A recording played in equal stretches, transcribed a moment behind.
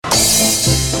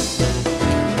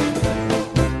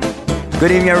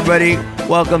Good evening, everybody.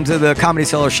 Welcome to the Comedy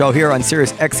Cellar Show here on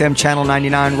Sirius XM Channel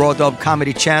 99, Raw Dog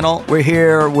Comedy Channel. We're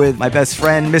here with my best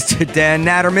friend, Mr. Dan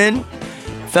Natterman,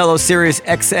 fellow Sirius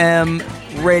XM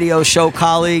radio show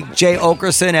colleague, Jay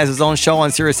Oakerson, has his own show on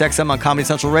Sirius XM on Comedy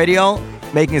Central Radio.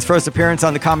 Making his first appearance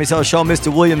on the Comedy Cellar Show,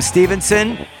 Mr. William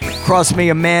Stevenson. Across me,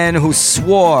 a man who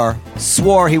swore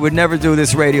he would never do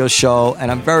this radio show, and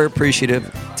I'm very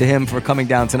appreciative to him for coming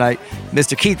down tonight,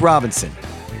 Mr. Keith Robinson.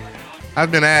 I've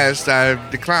been asked.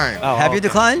 I've declined. Oh, have you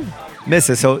declined?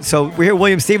 Misses. So we're here,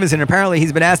 William Stevenson. Apparently,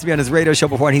 he's been asked to be on his radio show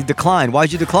before, and he's declined.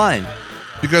 Why'd you decline?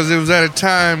 Because it was at a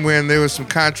time when there was some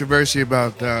controversy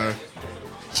about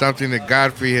something that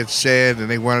Godfrey had said, and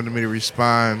they wanted me to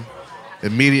respond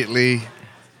immediately,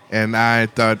 and I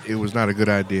thought it was not a good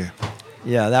idea.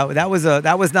 Yeah, that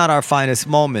was not our finest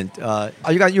moment. Are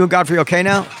you and Godfrey okay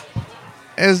now?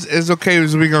 As okay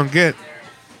as we're gonna get.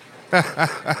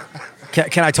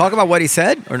 Can I talk about what he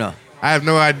said or no? I have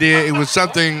no idea. It was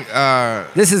something.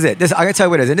 This is it. I'm gonna tell you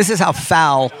what it is, and this is how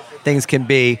foul things can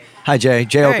be. Hi, Jay.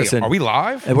 Jay Oakerson. Are we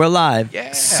live? And we're live.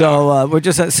 Yeah. So we're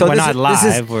just so we're this not is, live.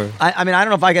 This is, I mean, I don't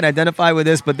know if I can identify with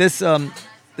this, but this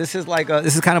is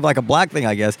kind of like a black thing,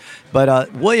 I guess.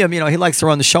 But William, he likes to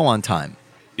run the show on time.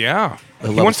 Yeah. He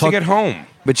wants to get home.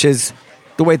 Which is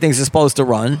the way things are supposed to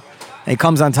run. And he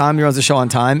comes on time, he runs the show on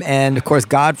time. And, of course,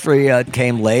 Godfrey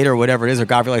came late or whatever it is, or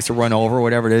Godfrey likes to run over or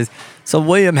whatever it is. So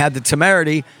William had the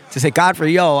temerity to say,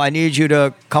 Godfrey, I need you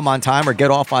to come on time or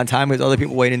get off on time. There's other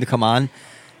people waiting to come on.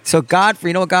 So Godfrey,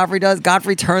 you know what Godfrey does?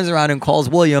 Godfrey turns around and calls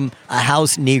William a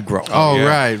house Negro. Oh,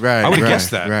 yeah. Right. I would have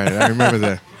guessed that. Right, I remember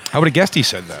that. I would have guessed he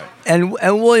said that. And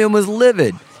William was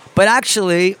livid. But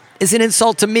actually, it's an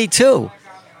insult to me, too.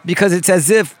 Because it's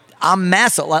as if I'm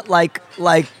massive, like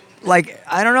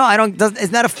I don't know.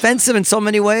 Isn't that offensive in so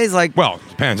many ways? Like, well, it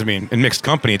depends. I mean, in mixed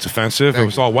company, it's offensive. If it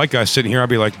was all white guys sitting here, I'd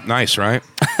be like, nice, right?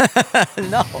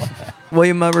 No.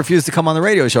 William refused to come on the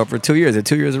radio show for 2 years.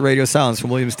 2 years of radio silence from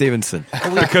William Stevenson.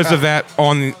 Because of that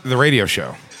on the radio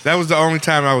show. That was the only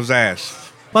time I was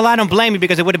asked. Well, I don't blame you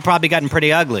because it would have probably gotten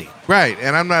pretty ugly. Right,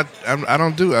 and I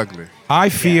don't do ugly. I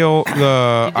feel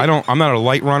I'm not a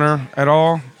light runner at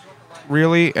all,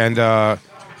 really, and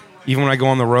even when I go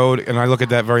on the road, and I look at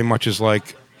that very much as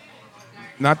like,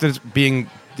 not that it's being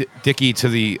dicky to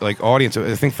the audience.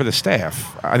 I think for the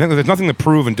staff, I think there's nothing to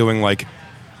prove in doing like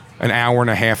an hour and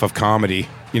a half of comedy,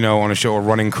 on a show, or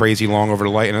running crazy long over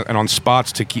the light, and on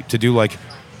spots to do like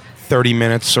 30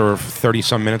 minutes or 30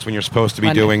 some minutes when you're supposed to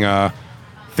be doing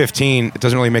 15. It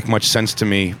doesn't really make much sense to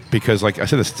me because, like I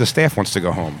said, the staff wants to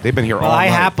go home. They've been here all night. I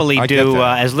happily do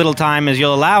as little time as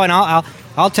you'll allow, and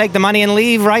I'll take the money and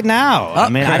leave right now. I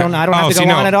mean, I don't have to go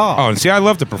on at all. Oh, and see, I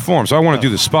love to perform, so I want to do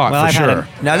the spot for sure.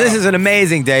 Now, this is an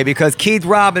amazing day because Keith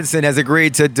Robinson has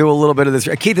agreed to do a little bit of this.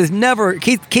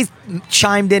 Keith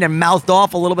chimed in and mouthed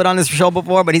off a little bit on this show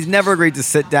before, but he's never agreed to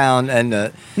sit down and.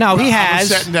 No, he has.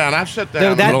 I'm sitting down. I've sat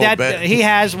down a little bit. He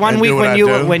has. One week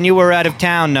when you were out of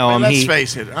town, Noam. Let's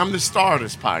face it. I'm the star of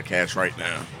this podcast right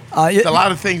now. There's a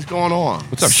lot of things going on.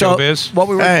 What's up,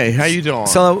 Showbiz? Hey, how you doing?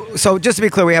 So just to be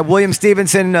clear, we have William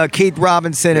Stevenson, Keith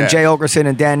Robinson, and Jay Oakerson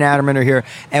and Dan Natterman are here.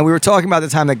 And we were talking about the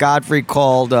time that Godfrey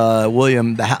called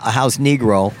William a house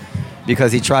Negro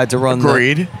because he tried to run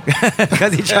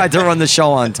because he tried to run the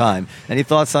show on time. Any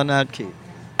thoughts on that, Keith?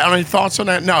 Any thoughts on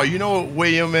that? No. You know what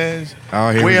William is?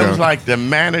 Oh, here William's we go. like the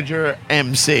manager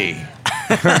MC.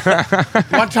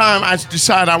 One time I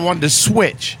decided I wanted to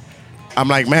switch. I'm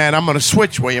like, man, I'm going to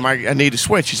switch, William. I need to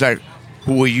switch. He's like,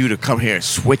 who are you to come here and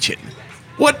switch it?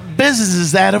 What business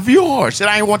is that of yours? And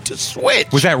I want to switch.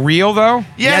 Was that real, though?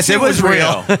 Yes, it was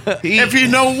real. If you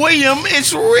know William,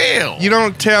 it's real. You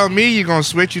don't tell me you're going to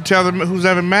switch. You tell them who's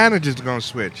ever manager's going to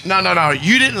switch. No.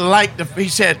 You didn't like he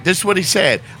said, this is what he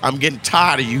said. I'm getting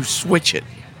tired of you switching.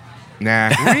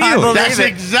 Nah. Really? That's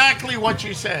exactly what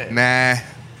you said. Nah.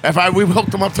 If we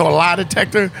hooked him up to a lie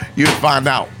detector, you'd find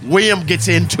out. William gets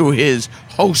into his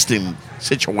hosting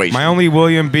situation. My only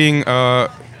William being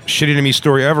shitty to me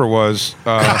story ever was.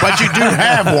 But you do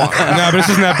have one. No, but this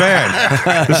isn't that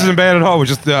bad. This isn't bad at all. It was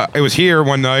just it was here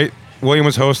one night. William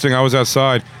was hosting. I was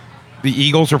outside. The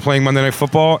Eagles were playing Monday Night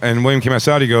Football, and William came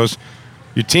outside. He goes,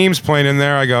 "Your team's playing in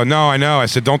there." I go, "No, I know." I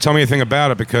said, "Don't tell me anything about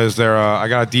it because they're. I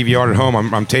got a DVR at home.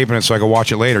 I'm taping it so I can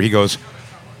watch it later." He goes,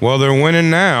 "Well, they're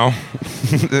winning now."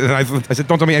 And I said,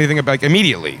 "Don't tell me anything about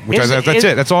immediately." That's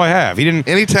it. That's all I have. He didn't.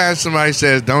 Anytime somebody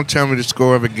says, "Don't tell me the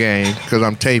score of a game," because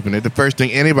I'm taping it, the first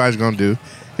thing anybody's gonna do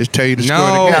Just tell you to score the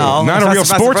No, game. not a real that's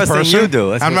the sports first thing person. you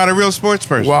do. I'm not a real sports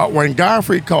person. Well, when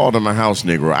Godfrey called him a house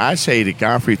Negro, I say that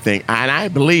Godfrey think, and I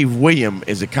believe William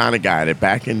is the kind of guy that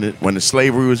back when the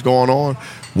slavery was going on,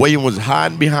 William was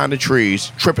hiding behind the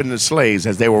trees, tripping the slaves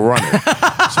as they were running,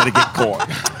 so they get caught.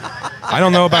 I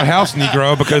don't know about house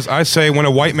Negro because I say when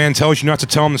a white man tells you not to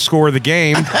tell him the score of the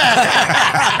game,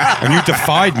 and you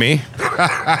defied me,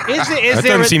 that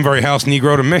doesn't seem very house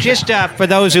Negro to me. Just for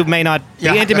those who may not be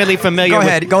intimately familiar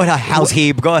Go ahead, House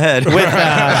Heeb. Go ahead.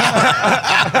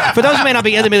 For those who may not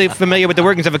be intimately familiar with the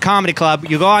workings of a comedy club,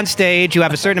 you go on stage, you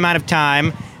have a certain amount of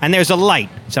time, and there's a light.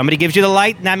 Somebody gives you the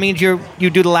light, and that means you do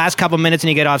the last couple minutes and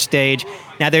you get off stage.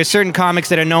 Now, there's certain comics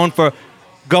that are known for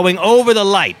going over the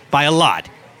light by a lot.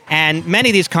 And many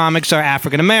of these comics are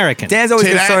African American. Dan's always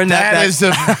See, concerned that is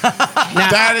the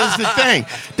thing.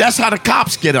 That's how the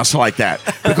cops get us like that,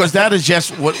 because that is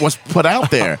just what was put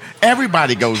out there.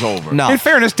 Everybody goes over. No. In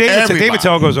fairness, David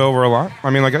Tell goes over a lot. I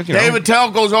mean, like, you know. David Tell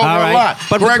goes over All right. a lot.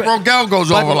 But- Greg Rogel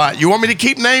goes over a lot. You want me to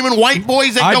keep naming white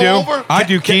boys that go over? I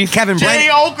do, Keith. Kevin Jay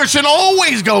Brennan. Oakerson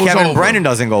always goes over. Kevin Brennan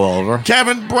doesn't go over.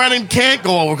 Kevin Brennan can't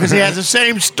go over because he has the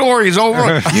same stories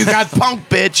over. You got punk,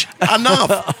 bitch.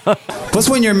 Enough. Plus,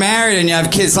 when you're married and you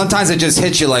have kids, sometimes it just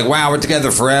hits you like, wow, we're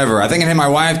together forever. I think I hit my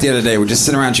wife the other day. We're just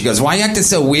sitting around. She goes, why are you acting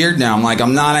so weird now? I'm like,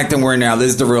 I'm not acting weird now. This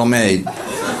is the real me.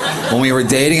 When we were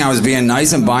dating, I was being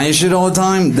nice and buying shit all the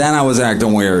time. Then I was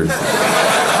acting weird.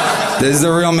 This is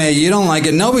the real me. You don't like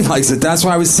it. Nobody likes it. That's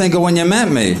why I was single when you met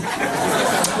me.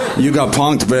 You got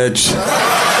punked, bitch.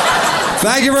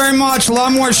 Thank you very much. A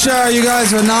lot more show. You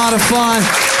guys are not a fun.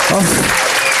 Oh.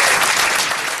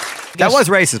 That was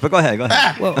racist, but go ahead.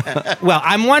 Well,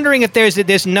 I'm wondering if there's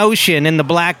this notion in the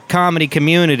black comedy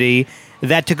community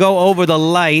that to go over the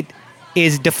light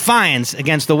is defiance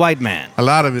against the white man. A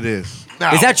lot of it is.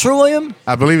 Now, Is that true, William?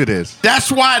 I believe it is.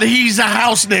 That's why he's a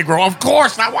house Negro. Of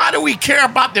course. Now, why do we care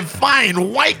about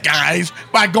defying white guys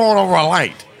by going over a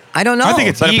light? I don't know. I think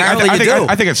it's but apparently you do.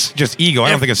 I think it's just ego.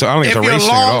 I don't think it's a race If thing you're at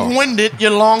all. long-winded,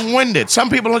 you're long-winded. Some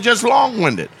people are just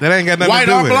long-winded. That ain't got nothing White to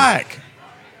do or with it. black.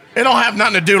 It don't have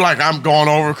nothing to do like I'm going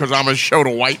over because I'm going to show the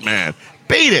white man.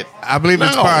 Beat it. I believe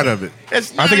it's part of it.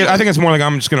 It's I think it's more like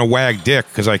I'm just gonna wag dick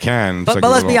because I can. It's But, like but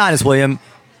a let's be little- honest, William.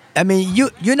 I mean, you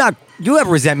have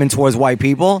resentment towards white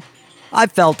people. I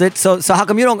felt it. So how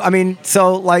come you don't? I mean,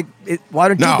 why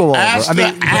don't you go No, over? ask, I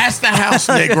mean, ask the house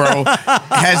Negro,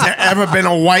 has there ever been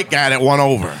a white guy that won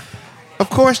over? Of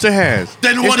course there has.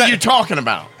 Then It's what not- are you talking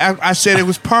about? I said it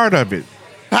was part of it.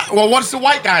 Well, what's the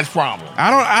white guy's problem? I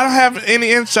don't have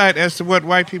any insight as to what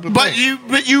white people But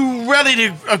think. you ready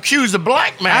to accuse the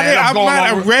black man? I'm of going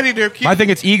not over? ready to accuse. I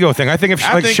think it's ego thing. I think if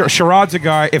I think- Sherrod's a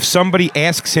guy, if somebody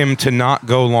asks him to not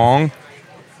go long,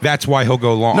 that's why he'll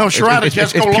go long. No, Sherrod is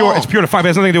just it's go pure. long. It's pure to fight. It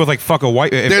has nothing to do with like fuck a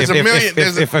white. There's a million-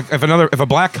 there's a- If a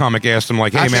black comic asked him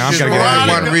like, hey I man, I'm think gonna there's get out of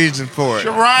more here. than one reason for it.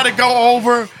 Sherrod to go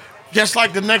over just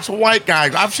like the next white guy.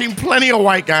 I've seen plenty of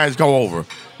white guys go over.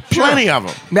 Plenty of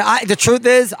them. the truth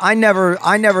is, I never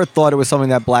thought it was something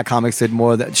that black comics did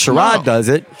more. That Sherrod No. does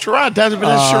it. Sherrod does it,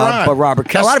 but it's Sherrod. But Robert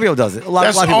Kelly, a lot of people does it. A lot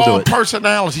of That's people all do it.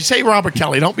 personality. Say Robert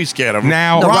Kelly. Don't be scared of him.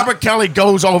 Now- No, Robert Kelly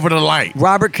goes over the light.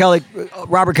 Robert Kelly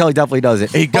definitely does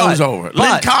it. He goes But- over. Lynn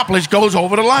But, Copley goes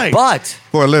over the light. but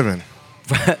For a living.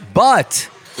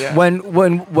 Yeah. when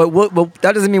what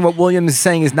that doesn't mean what William is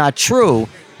saying is not true.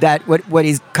 That what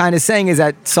he's kind of saying is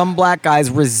that some black guys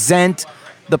resent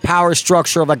the power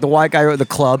structure of like the white guy or the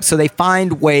club, so they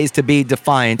find ways to be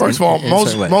defiant. First of all, in a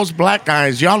certain way. most black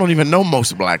guys, y'all don't even know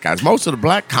most of the black guys. Most of the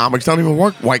black comics don't even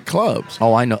work white clubs.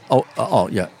 Oh, I know. Oh,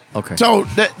 yeah. Okay. So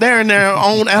they're in their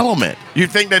own element. You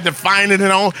think they're defining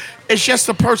their own? It's just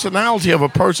the personality of a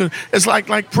person. It's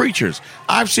like preachers.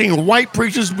 I've seen white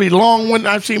preachers be long-winded.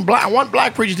 I've seen one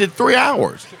black preacher did 3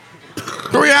 hours.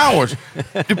 3 hours.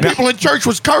 The people in church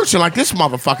was cursing like this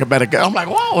motherfucker better go. I'm like,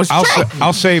 whoa, it's true.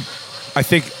 I'll say, I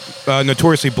think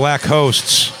notoriously black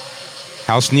hosts,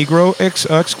 House Negro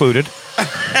excluded,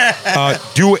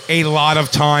 do a lot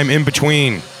of time in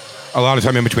between. A lot of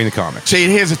time in between the comics. See,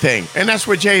 here's the thing, and that's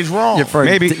where Jay's wrong.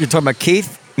 Maybe. You're talking about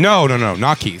Keith. No,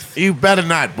 not Keith. You better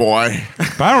not, boy.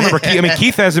 But I don't remember Keith. I mean,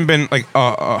 Keith hasn't been like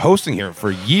hosting here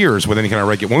for years with any kind of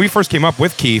regular. When we first came up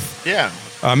with Keith, Yeah.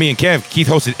 me and Kev, Keith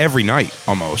hosted every night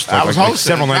almost. I was hosting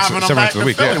several nights, driving them several back nights a to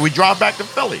week. Philly. Yeah. We drive back to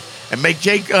Philly and make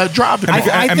Jake drive the car.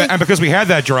 And because we had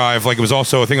that drive, like it was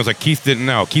also a thing. It was like Keith didn't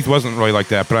know. Keith wasn't really like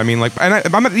that. But I mean, like,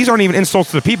 these aren't even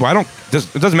insults to the people. It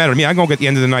doesn't matter to me. I go at the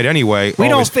end of the night anyway. We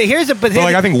always. don't. Here's a but But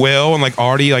like I think Will and like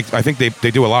Artie, like I think they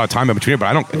do a lot of time in between. But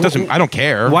I don't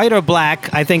care. white or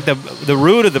black. I think the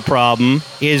root of the problem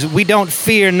is we don't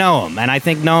fear Noam, and I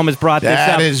think Noam has brought this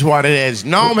up. That is what it is.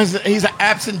 Noam he's an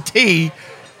absentee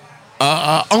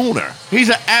owner. He's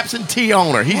an absentee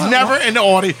owner. He's never in the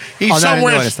audience. He's not in the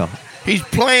somewhere. audience, though. He's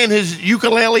playing his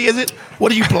ukulele. Is it? What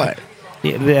do you play?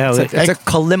 Yeah, It's a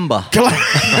kalimba.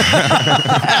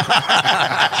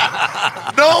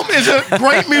 Noam is a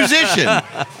great musician,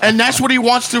 and that's what he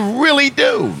wants to really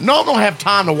do. Noam don't have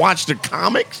time to watch the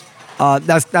comics.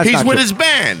 That's He's not with true. his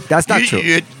band. That's not true.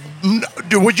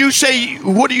 Would you say?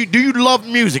 Do you love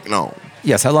music? No.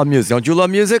 Yes, I love music. Don't you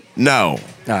love music? No.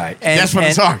 All right. That's what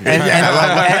I'm talking about.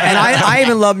 And I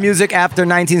even love music after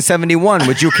 1971,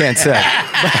 which you can't say.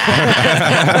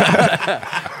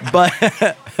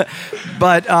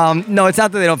 but no, it's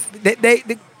not that they don't. They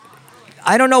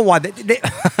I don't know why.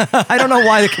 I don't know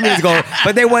why the comedians go over,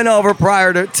 but they went over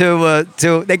prior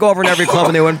to they go over in every club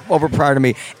and they went over prior to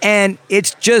me. And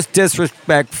it's just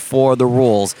disrespect for the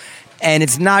rules. And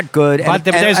it's not good. But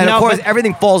And of course,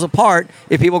 everything falls apart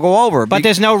if people go over. But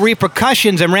there's no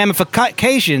repercussions and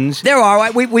ramifications. There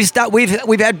are. We've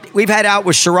had out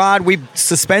with Sherrod. We've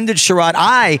suspended Sherrod.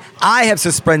 I have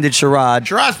suspended Sherrod.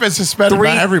 Sherrod's been suspended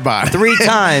by everybody 3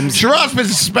 times. Sherrod's been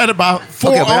suspended by 4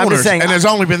 Okay, but I'm owners, just saying, and there's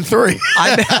only been 3.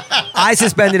 I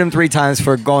suspended him 3 times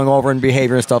for going over and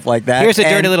behavior and stuff like that. Here's a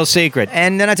dirty little secret.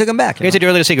 And then I took him back. Here's a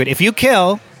dirty little secret. If you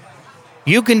kill,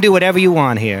 you can do whatever you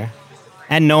want here,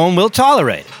 and no one will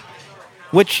tolerate it.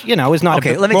 Which, is not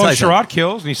Okay, a... let me tell you something. Sherrod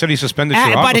kills, and he said he suspended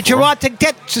Sherrod But before. Sherrod, to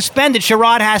get suspended,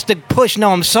 Sherrod has to push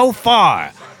Noam so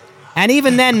far. And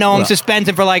even then, Noam suspends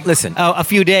him for a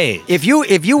few days. If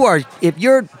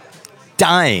you're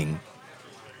dying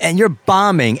and you're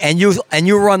bombing and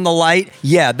you run the light,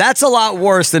 yeah, that's a lot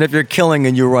worse than if you're killing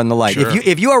and you run the light. Sure.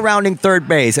 If you are rounding third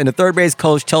base and the third base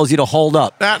coach tells you to hold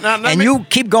up you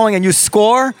keep going and you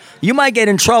score, you might get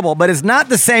in trouble, but it's not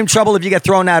the same trouble if you get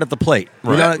thrown out at the plate.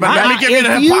 Right. You know, But let me give you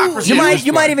the if you- hypocrisy.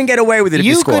 you might even get away with it if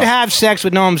you You score. could have sex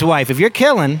with Noam's wife. If you're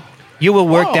killing, you will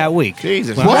work that week.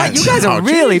 Jesus. Well, What? You guys are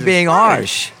really Jesus being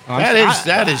Christ. harsh.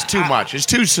 That is too much. It's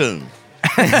too soon.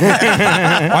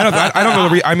 I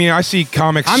don't know. I mean, I see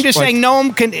comics. I'm just saying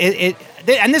Noam can...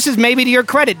 and this is maybe to your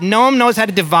credit. Noam knows how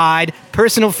to divide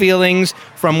personal feelings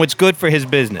from what's good for his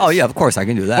business. Oh yeah, of course I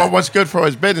can do that. But what's good for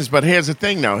his business. But here's the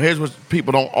thing, though. Here's what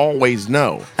people don't always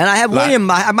know. And I have William,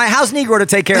 my house Negro, to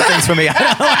take care of things for me. Lord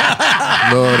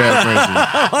have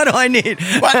mercy. What do I need?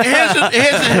 But here's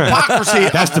the hypocrisy.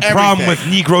 That's of the problem with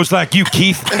everything. Negroes like you,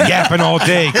 Keith, yapping all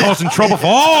day, causing trouble for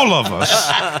all of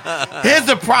us. Here's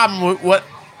the problem with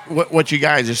what you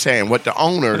guys are saying, what the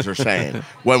owners are saying.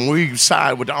 When we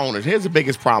side with the owners, here's the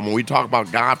biggest problem. When we talk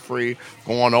about Godfrey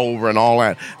going over and all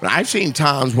that. But I've seen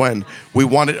times when we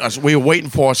were waiting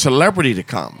for a celebrity to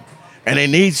come, and they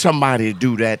need somebody to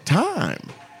do that time.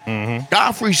 Mm-hmm.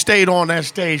 Godfrey stayed on that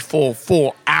stage for a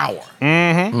full hour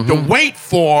to wait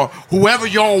for whoever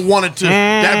y'all wanted to,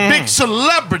 that big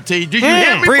celebrity. Did you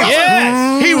hear me, brother?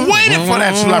 Yes. He waited for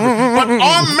that celebrity. But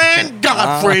our man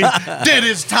Godfrey did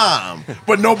his time.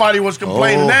 But nobody was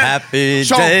complaining that. happy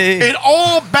So day. it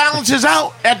all balances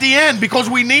out at the end because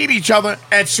we need each other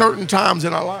at certain times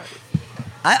in our life.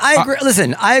 I agree.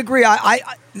 Listen, I agree.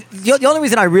 The only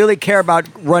reason I really care about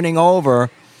running over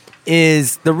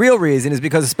is the real reason is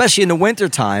because, especially in the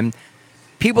wintertime,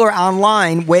 people are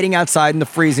online waiting outside in the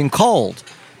freezing cold.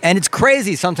 And it's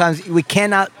crazy. Sometimes we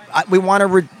want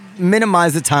to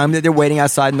minimize the time that they're waiting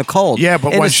outside in the cold. Yeah,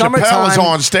 but in when the Chappelle is summertime-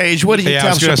 on stage, what do you Yeah, I tell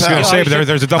was going Chappelle? to say, but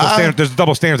there's a double standard. There's a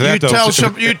double standard to that,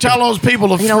 though. You tell those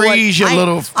people to You know what? freeze your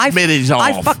little middies off.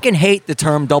 I fucking hate the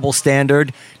term double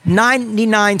standard.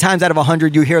 99 times out of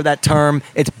 100 you hear that term.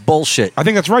 It's bullshit. I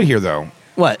think that's right here, though.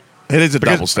 What? It is a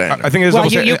double standard. I think it is Well,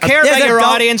 double you standard. care There's about a your dou-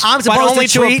 audience, I'm but supposed only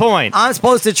to a point. I'm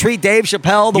supposed to treat Dave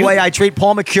Chappelle the way I treat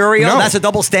Paul Mercurio. No. That's a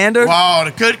double standard. Wow,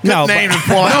 the good No, name but- and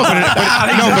Paul.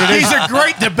 but it is- He's a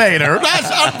great debater.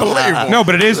 That's unbelievable. No,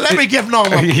 but it is. Let me give Noam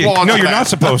applause. No, for you're that. not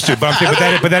supposed to. But I'm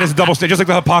saying, but that is a double standard. Just like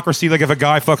the hypocrisy. Like if a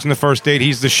guy fucks on the first date,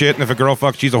 he's the shit, and if a girl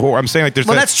fucks, she's a whore. I'm saying like there's.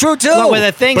 Well, that's true too. Well,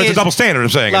 the thing But it's is, a double standard. I'm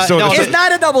saying. No, no, It's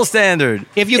not a double standard.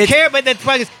 if you It's- care, but the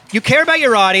point is, you care about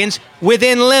your audience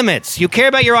within limits. You care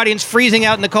about your audience freezing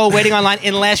out in the cold, waiting online,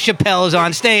 unless Chappelle is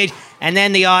on stage, and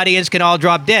then the audience can all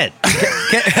drop dead.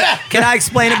 Can I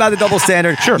explain about the double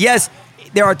standard? Sure. Yes,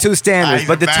 there are two standards, he's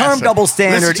but a the term master. double Listen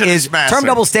standard to this master.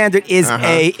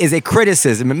 is a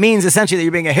criticism. It means essentially that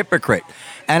you're being a hypocrite.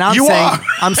 And I'm You saying are.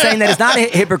 I'm saying that it's not a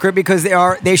hypocrite because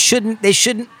they shouldn't.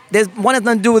 There's one has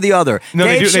nothing to do with the other. No,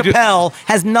 they Dave do- they do. Chappelle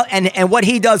has no, and what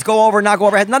he does go over, not go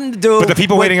over, has nothing to do. But the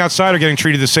people with, waiting outside are getting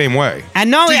treated the same way.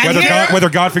 And no, and here- Whether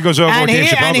Godfrey goes over or And, Dave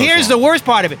Chappelle and goes here's over. the worst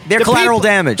part of it. They're The collateral people-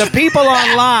 damage. The people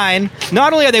online,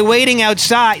 not only are they waiting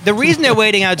outside, the reason they're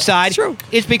waiting outside True.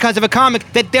 is because of a comic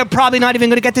that they're probably not even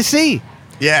going to get to see.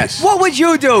 Yes. What would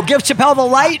you do? Give Chappelle the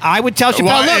light? I would tell Chappelle,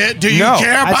 Well, look. do you No.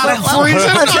 care about him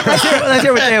freezing? Let's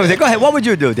hear what Dan would say. Go ahead. What would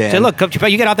you do, Dan? Say, look,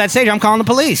 Chappelle, you get off that stage, I'm calling the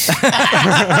police. You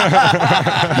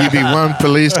be one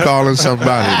police calling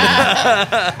somebody.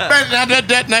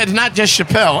 That's not just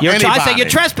Chappelle. I say Anybody. you're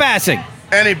trespassing.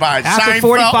 Anybody. After Seinfeld,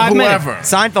 45 minutes. whoever.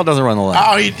 Seinfeld doesn't run the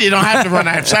light. Oh, you don't have to run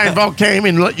that. If Seinfeld came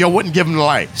and you wouldn't give him the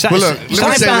light. Well, look, let me say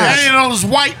Seinfeld- this. Any of those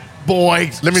white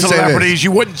boys, Let me say this. celebrities,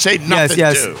 you wouldn't say nothing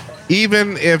yes. to.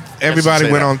 Even if everybody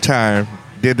say went that. on time,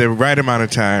 did the right amount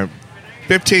of time,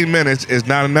 15 minutes is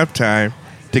not enough time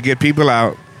to get people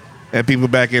out and people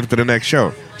back in for the next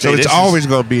show. So See, it's this always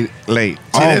going to be late.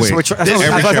 Always. So that's This- what Every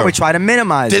that's show. what we try to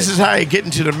minimize. This it. is how you get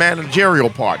into the managerial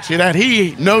part. See that?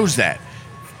 He knows that.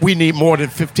 We need more than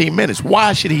 15 minutes.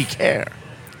 Why should he care?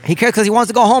 He cares because he wants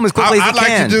to go home as quickly as he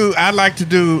can. I'd like to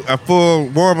do a full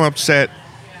warm-up set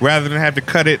rather than have to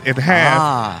cut it in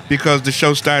half because the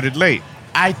show started late.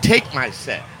 I take my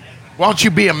set. Why don't you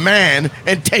be a man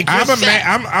and take your I'm a set?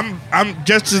 man. I'm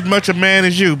just as much a man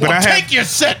as you, but Well, I take have your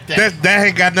set then. that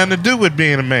ain't got nothing to do with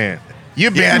being a man. You're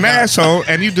being Yeah, an no. asshole,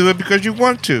 and you do it because you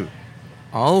want to.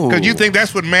 Oh. Because you think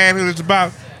that's what manhood is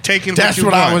about, taking That's what you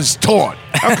what want. I was taught.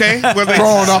 Okay, well,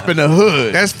 Growing up in the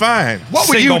hood. that's fine. What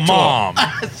were you Single taught?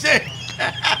 mom.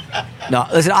 No,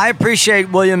 listen, I appreciate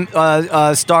William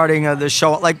starting the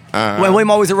show. Like, when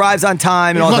William always arrives on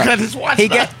time and all Look that. at his watch He,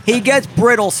 now. he gets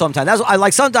brittle sometimes. That's what I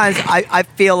like. Sometimes I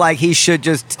feel like he should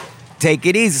just take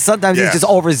it easy. Sometimes Yes. he's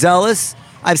just overzealous.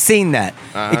 I've seen that.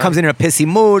 He comes in a pissy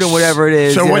mood and whatever it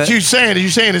is. So you what know. you saying? Are you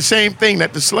saying the same thing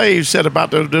that the slaves said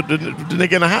about the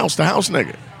nigga in the house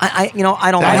nigga? I don't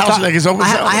That like house nigga's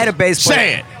overzealous. I had a bass player.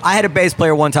 Say it. I had a bass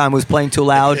player one time who was playing too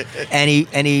loud, and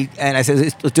I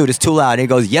said, "Dude, it's too loud." And he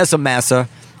goes, "Yes, massa,"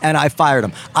 and I fired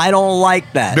him. I don't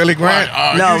like that. Billy Grant.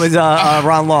 No, it was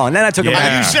Ron Long. And then I took him Yeah.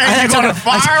 back. Are you saying And I you're took gonna him-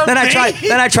 fire then I me? tried.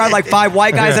 Then I tried like 5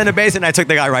 white guys in the bass, and I took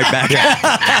the guy right back.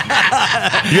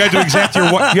 You had to exact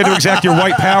your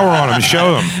white power on him and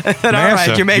show them. All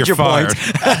right, you made you're your fired.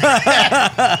 point.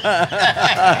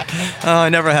 I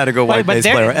never had a good white But bass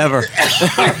there- player ever.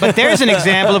 But there's an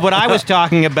example of what I was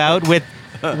talking about with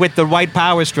the white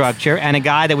power structure and a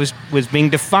guy that was being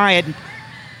defiant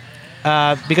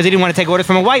because he didn't want to take orders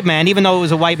from a white man, even though it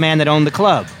was a white man that owned the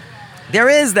club. There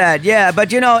is that, yeah,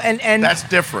 but and That's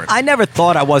different. I never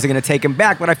thought I wasn't going to take him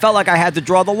back, but I felt like I had to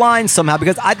draw the line somehow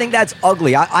because I think that's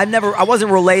ugly. I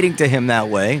wasn't relating to him that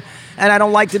way, and I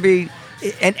don't like to be,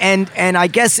 and I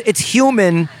guess it's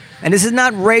human, and this is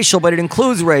not racial, but it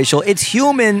includes racial. It's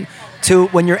human to,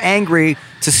 when you're angry,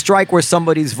 to strike where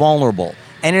somebody's vulnerable.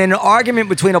 And in an argument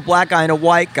between a black guy and a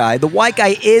white guy, the white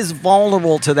guy is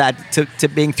vulnerable to that, to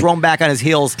being thrown back on his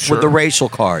heels with the racial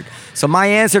card. So my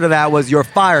answer to that was, you're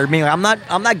fired. Meaning, I'm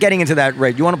not getting into that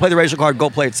rate. You want to play the racial card?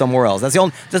 Go play it somewhere else. That's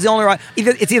the only right.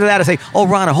 It's either that or say, oh,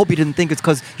 Ron, I hope you didn't think it's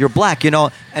because you're black, And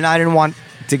I didn't want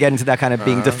to get into that kind of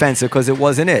being defensive because it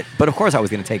wasn't it. But of course I was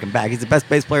going to take him back. He's the best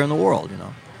bass player in the world,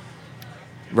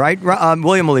 Right?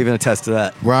 William will even attest to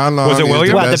that. Ron Long Was it is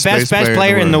William? What, the best bass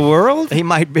player in the world? He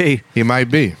might be. He might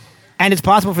be. And it's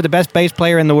possible for the best bass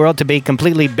player in the world to be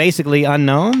completely, basically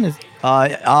unknown?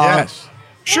 Yes.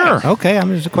 Sure. Okay,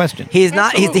 there's a question. He's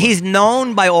not. He's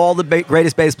known by all the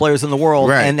greatest bass players in the world,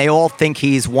 Right. and they all think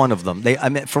he's one of them.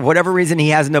 For whatever reason, he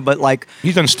hasn't. But like,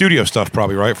 He's done studio stuff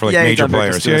probably, right? For like he's major done record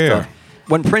players. studio Yeah, stuff.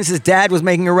 When Prince's dad was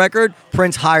making a record,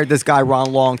 Prince hired this guy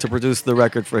Ron Long to produce the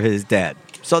record for his dad.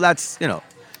 So that's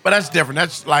But that's different.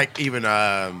 That's like even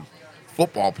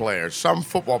football players. Some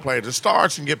football players, the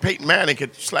stars can get Peyton Manning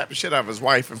could slap the shit out of his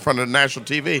wife in front of the national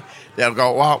TV. They'll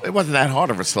go, well, it wasn't that hard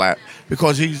of a slap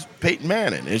because he's Peyton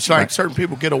Manning. It's like certain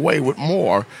people get away with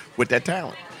more with that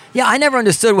talent. Yeah, I never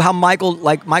understood how Michael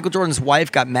Jordan's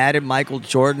wife got mad at Michael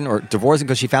Jordan or divorced him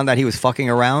because she found out he was fucking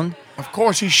around. Of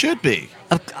course, he should be.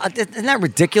 Isn't that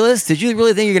ridiculous? Did you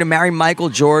really think you're going to marry Michael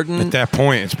Jordan? At that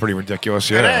point, it's pretty ridiculous.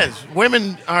 Yeah. It is.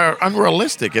 Women are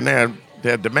unrealistic in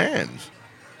their demands.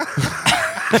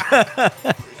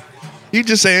 You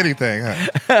just say anything,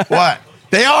 huh? What?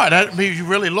 They are. That means you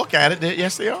really look at it.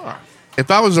 Yes, they are.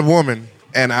 If I was a woman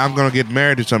and I'm going to get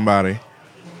married to somebody,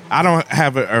 I don't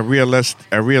have a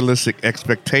realistic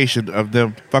expectation of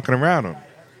them fucking around them.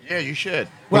 Yeah, you should.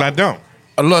 Well, I don't.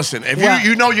 Listen, if Yeah.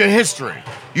 you know your history,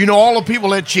 you know all the people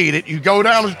that cheated, you go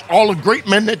down all the great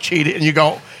men that cheated, and you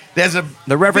go, there's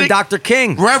The Reverend Dr.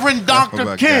 King. Reverend Dr. Oh,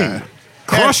 my King. God.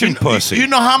 Crushing pussy. You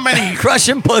know how many...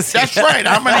 Crushing pussy. That's right.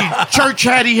 How many church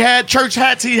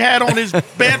hats he had on his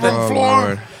bedroom Oh, floor?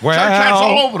 Lord. Well- Church hats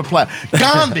all over the place.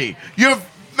 Gandhi. You're...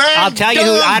 Man, I'll tell you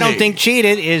who I don't Gandhi. think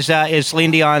cheated is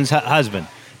Celine Dion's husband.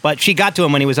 But she got to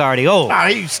him when he was already old. Nah,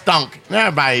 he stunk.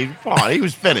 Everybody, come on, he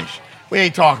was finished. We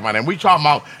ain't talking about him. We talking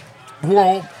about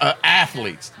world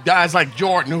athletes, guys like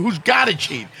Jordan, who's got to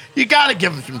cheat. You got to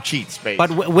give them some cheat space.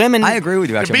 But women, I agree with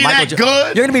you. Actually, be that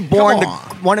good? You're going to be born Come on.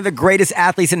 one of the greatest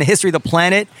athletes in the history of the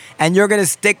planet, and you're going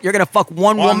to fuck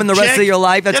one woman the rest chick? of your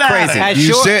life. That's Get outta crazy. here. As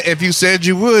You sure- said if you said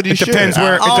you would, you It should. depends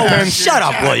where. It depends. Shut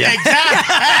up, William.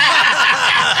 Exactly.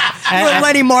 You and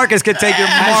Lenny Marcus could take your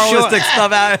moralistic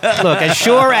stuff out. Look, as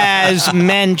sure as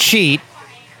men cheat,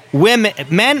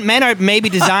 men are maybe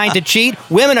designed to cheat.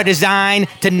 Women are designed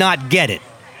to not get it.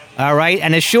 All right,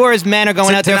 and as sure as men are going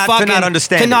To- out to there not- to fucking not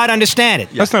understand it. not understand it.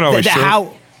 That's not always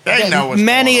true. They know what's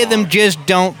many going of them on. just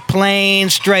don't plain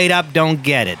straight up don't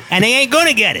get it, and they ain't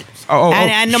gonna get it.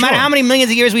 And no matter sure. how many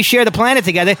millions of years we share the planet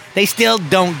together, they still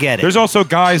don't get it. There's also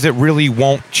guys that really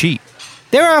won't cheat.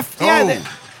 There are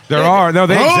There are. No,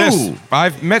 they Oh. exist.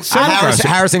 I've met several guys.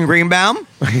 Harrison Greenbaum.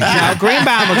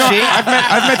 Greenbaum will cheat.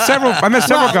 I've met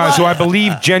several guys who I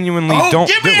believe genuinely don't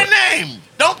give do me it. a name.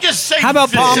 Don't just say. How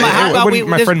about Paul? this. How It about wouldn't-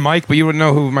 my this- friend Mike, but you wouldn't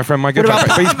know who my friend Mike is. What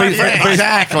about- Yeah,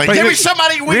 exactly. but Give he- me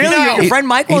somebody we Really? know. Your friend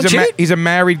Mike won't cheat? He's a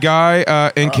married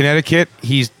guy in Connecticut.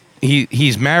 He's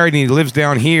married and he lives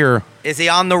down here. Is he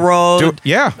on the road?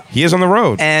 Yeah, he is on the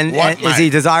road. And, What, and is Mike? he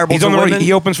desirable He's to on the road. women?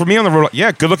 He opens for me on the road.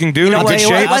 Yeah, good looking dude, You know in what? good You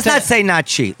know what? shape. Let's not say not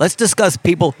cheat. Let's discuss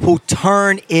people who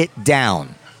turn it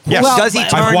down. Yes. Does he I've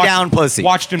turn watched- down pussy?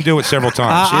 Watched him do it several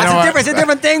times. It's a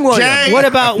different thing, William. Jay- What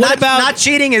about not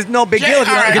cheating is no big Jay, deal if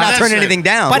you're all not, right, you're not turning listen. anything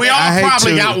down. We all I hate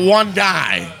probably to- got one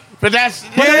guy, but that's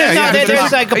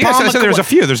There's like a Yes, Paul I said there's a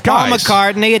few. There's Paul guys.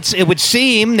 McCartney. It would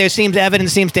seem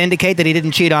evidence seems to indicate that he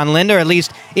didn't cheat on Linda, or at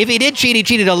least if he did cheat, he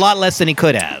cheated a lot less than he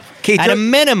could have. Keith, At a you're-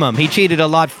 minimum, he cheated a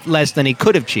lot less than he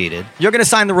could have cheated. You're going to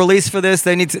sign the release for this.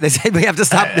 They said we have to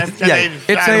stop.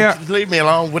 Leave me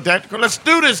alone with that. Let's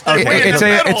do this thing. We're in It's the a,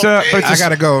 middle it's a, of but it's I a-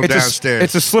 gotta go it's a- downstairs.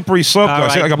 It's a slippery slope. All though.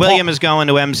 It's right, like a William is going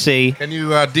to MC. Can you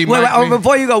Wait, demic me?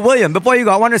 before you go, William. Before you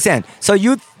go, I want to understand.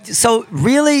 So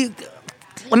really,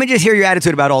 let me just hear your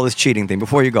attitude about all this cheating thing.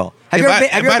 Before you go, have you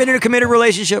ever been in a committed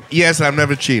relationship? Yes, I've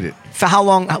never cheated. For how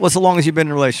long? What's the longest you've been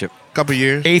in a relationship? Couple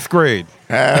years. 8th grade.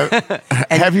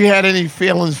 Have you had any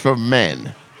feelings for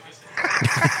men?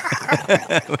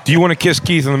 Do you want to kiss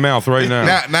Keith in the mouth right now?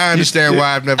 Now I understand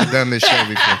why I've never done this show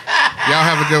before. Y'all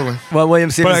have a good one. Well, William,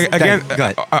 see, But again, go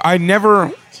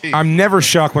ahead. I'm never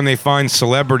shocked when they find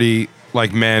celebrity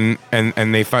like men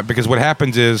and they find, because what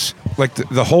happens is like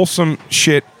the wholesome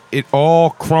shit, it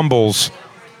all crumbles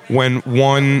when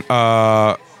one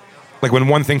when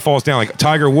one thing falls down. Like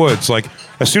Tiger Woods, like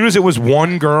as soon as it was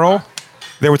one girl,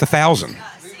 there was 1,000. Do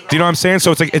you know what I'm saying?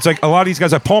 So it's like a lot of these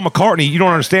guys, like Paul McCartney, you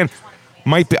don't understand.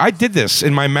 I did this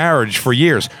in my marriage for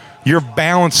years. You're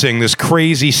balancing this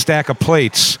crazy stack of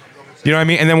plates. You know what I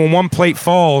mean? And then when one plate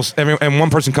falls and one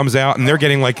person comes out and they're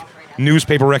getting like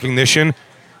newspaper recognition,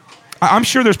 I'm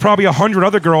sure there's probably 100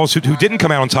 other girls who didn't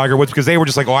come out on Tiger Woods because they were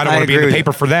just like, oh, I don't I want to be in agree the with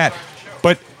paper for that.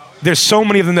 But there's so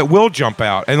many of them that will jump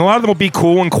out. And a lot of them will be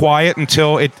cool and quiet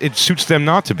until it suits them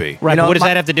not to be. Right. You know, but what does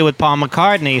that have to do with Paul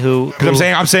McCartney? Because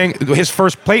I'm saying his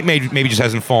first plate maybe just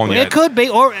hasn't fallen yet. It could be,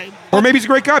 or Or maybe he's a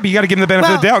great guy, but you got to give him the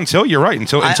benefit of the Well, doubt until you're right,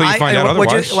 until you find out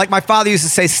otherwise. Like my father used to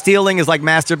say, stealing is like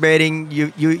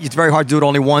masturbating. It's very hard to do it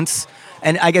only once.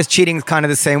 And I guess cheating is kind of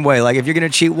the same way. Like if you're going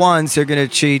to cheat once, you're going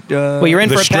to cheat. well, you're in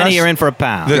The for a penny, stress- you're in for a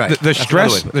pound. Right. The That's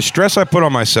stress, another way. the stress I put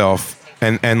on myself,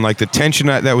 and like the tension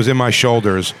that was in my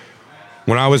shoulders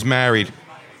when I was married,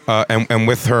 and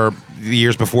with her the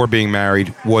years before being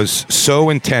married, was so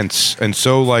intense and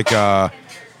so like I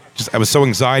was so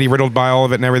anxiety riddled by all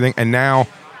of it and everything. And now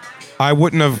I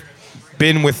wouldn't have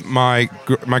been with my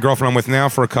girlfriend I'm with now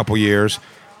for a couple years.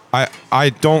 I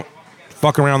don't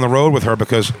fuck around on the road with her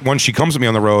because when she comes with me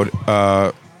on the road,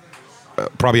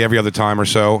 probably every other time or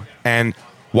so, and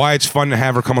why it's fun to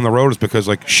have her come on the road is because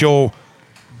like she'll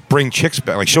bring chicks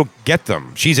back, like she'll get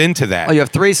them. She's into that. Oh, you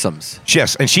have threesomes.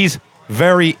 Yes, and she's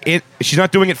she's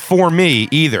not doing it for me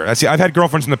either. I've had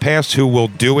girlfriends in the past who will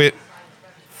do it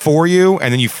for you,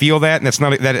 and then you feel that, and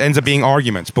that ends up being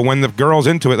arguments. But when the girl's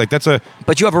into it, like that's a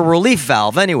But you have a relief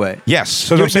valve anyway. yes.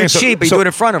 So You're I'm saying, cheap, but you do it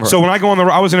in front of her. So when I go on the,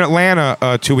 I was in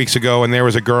Atlanta 2 weeks ago, and there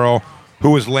was a girl who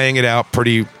was laying it out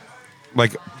pretty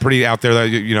out there. That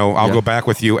I'll Yeah. go back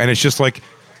with you, and it's just like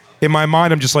in my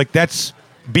mind, I'm just like that's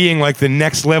being like the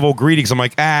next level greedy. 'Cause I'm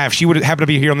like, if she would happen to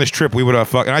be here on this trip, we would have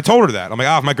fucked. And I told her that. I'm like,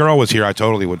 if my girl was here, I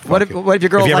totally would. What if your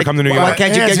girl if you ever like? come to New Why York?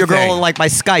 can't you Here's get your the girl thing. like by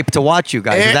Skype to watch you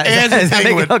guys? Here's the thing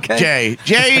make it with okay? Jay.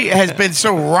 Jay has been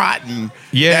so rotten.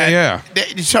 Yeah.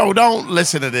 So don't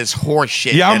listen to this horse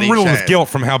shit. Yeah, that I'm he riddled with says. guilt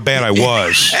from how bad I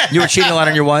was. You were cheating a lot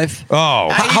on your wife. Oh,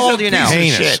 How old are you now?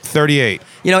 piece of heinous. shit. 38.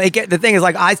 The thing is,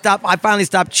 like, I finally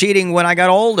stopped cheating when I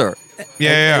got older.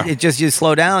 Yeah. It just you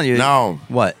slow down. No.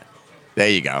 What? There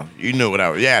you go. You knew what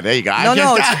I was. Yeah, there you go.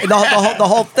 No. The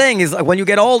whole thing is like when you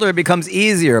get older, it becomes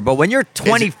easier. But when you're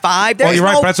 25, there's you're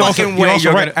right. no But that's also, fucking you're way also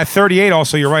you're right. At 38,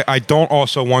 also, you're right. I don't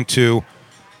also want to.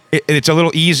 It's a little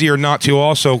easier not to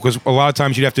also because a lot of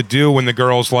times you'd have to do when the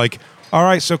girl's like, all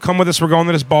right, so come with us. We're going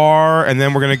to this bar, and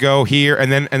then we're gonna go here,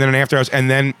 and then after hours,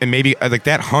 and maybe like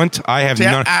that hunt. I have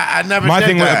none. I never my did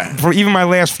thing that. for even my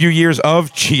last few years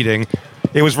of cheating,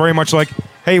 it was very much like,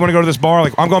 hey, you want to go to this bar?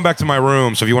 Like, I'm going back to my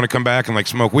room. So if you want to come back and like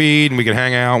smoke weed and we can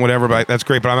hang out, whatever. But that's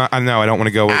great. But I know I don't want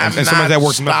to go. And sometimes that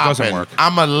works, sometimes it doesn't work.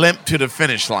 I'm a limp to the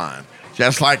finish line.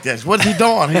 Just like this. What's he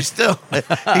doing?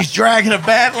 He's dragging a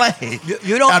bad leg.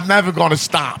 You don't. I'm never going to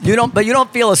stop. But you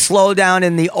don't feel a slowdown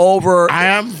in the over. I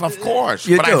am, of course.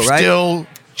 You but do, I'm right? still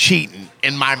cheating.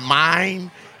 In my mind,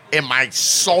 in my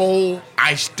soul,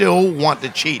 I still want to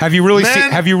cheat. Have you really Men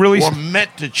seen? Have you really? were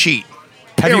meant to cheat.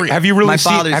 Have you really My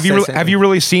seen? father Have says you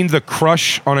really seen the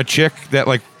crush on a chick that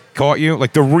like caught you?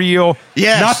 Like the real,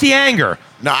 Yes. not the anger.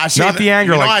 No, I seen not the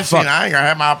anger. You know, like I seen fuck. anger. I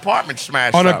had my apartment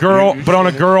smashed On a up. girl, You but on a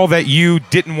seen it? girl that you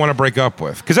didn't want to break up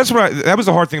with, because that's what that was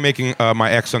the hard thing making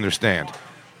my ex understand.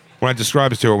 When I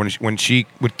described it to her, when she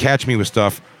would catch me with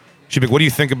stuff, she'd be like, "What do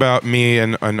you think about me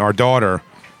and our daughter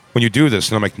when you do this?"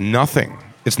 And I'm like, "Nothing.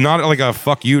 It's not like a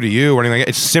fuck you to you or anything. Like that.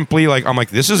 It's simply like I'm like,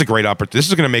 this is a great opportunity. This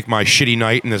is going to make my shitty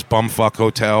night in this bumfuck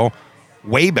hotel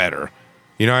way better.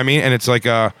 You know what I mean? And it's like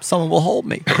Someone will hold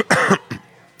me.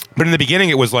 But in the beginning,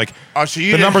 it was like Oh, so you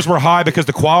the didn't- numbers were high because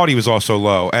the quality was also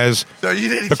low. As So you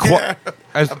didn't the care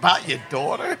as about your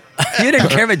daughter? You didn't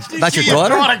care about your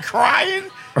daughter? crying?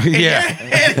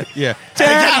 yeah, yeah.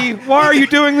 Daddy, why are you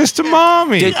doing this to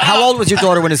mommy? How old was your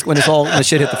daughter when the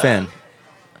shit hit the fan?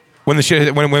 When the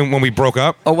shit when we broke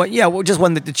up. Oh, what? Yeah, well, just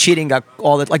when the cheating got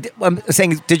all that. Like, I'm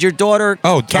saying, did your daughter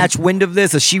catch wind of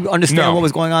this? Does she understand what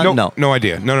was going on? No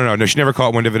idea. No. She never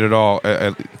caught wind of it at all.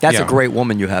 That's a great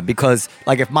woman you have because,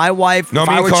 like, if my wife, No, if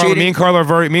me I and were Carla, cheating, me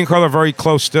and Carla are very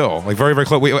close still. Like very, very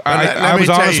close. I me was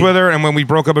tell honest you. with her, and when we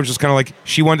broke up, it was just kind of like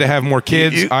she wanted to have more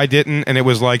kids. You- I didn't, and it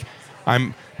was like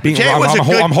I'm being. Jay was a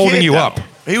good I'm holding kid, you though. up.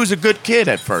 He was a good kid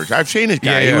at first. I've seen this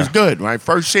guy. Yeah, He yeah. was good. When I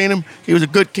first seen him, he was a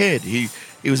good kid.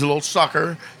 He was a little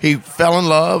sucker. He fell in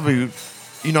love.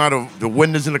 You know how the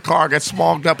windows in the car got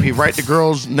smogged up? He write the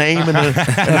girl's name in the...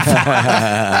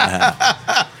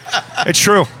 It's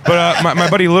true. But my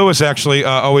buddy Lewis actually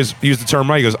always used the term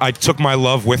right. He goes, I took my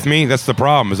love with me. That's the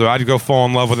problem. Is that I'd go fall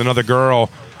in love with another girl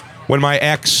when my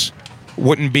ex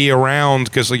wouldn't be around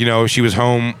because, you know, she was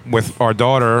home with our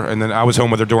daughter and then I was home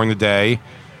with her during the day.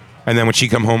 And then when she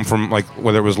come home from, like,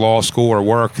 whether it was law school or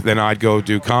work, then I'd go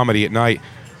do comedy at night.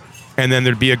 And then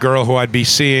there'd be a girl who I'd be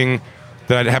seeing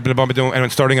that I'd happen to bump into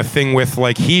and starting a thing with,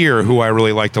 like, here, who I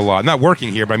really liked a lot. Not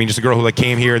working here, but I mean just a girl who, like,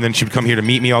 came here and then she would come here to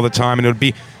meet me all the time. And it would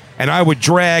be... And I would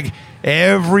drag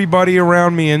everybody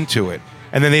around me into it.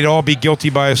 And then they'd all be guilty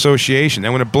by association.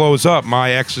 And when it blows up,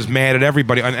 my ex is mad at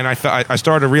everybody. And I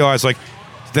started to realize, like,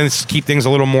 then keep things a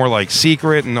little more, like,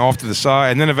 secret and off to the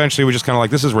side. And then eventually we're just kind of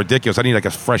like, this is ridiculous. I need, like,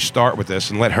 a fresh start with this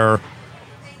and let her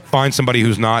find somebody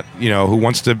who's not, you know, who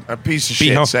wants to... A piece of be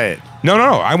shit, home. say it. No.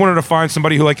 I want her to find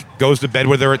somebody who, like, goes to bed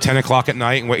with her at 10 o'clock at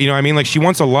night. And, you know what I mean? Like, she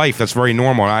wants a life that's very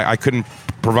normal. And I couldn't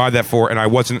provide that for her. And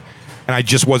I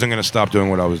just wasn't going to stop doing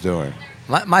what I was doing.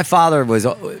 my father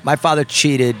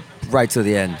cheated right to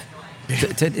the end.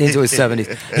 Into his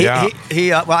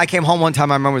 70s. Well, I came home one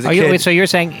time, I remember as a kid. So you're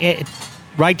saying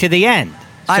right to the end?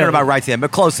 I don't know about right to the end,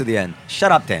 but close to the end.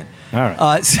 Shut up, Dan. All right.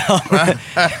 Well,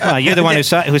 Well, you're the one who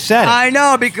said it. I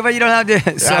know, but you don't have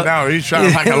to. So, I know, he's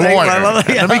trying like a lawyer.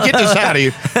 Let me get this out of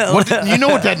you. You know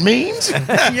what that means?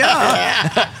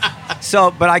 Yeah.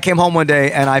 So, but I came home one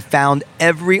day and I found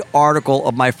every article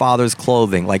of my father's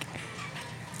clothing, like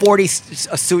 40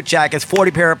 suit jackets,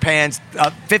 40 pair of pants,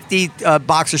 50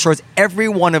 boxer shorts, every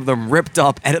one of them ripped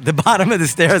up at the bottom of the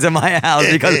stairs in my house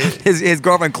because his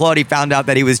girlfriend Claudie found out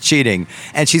that he was cheating.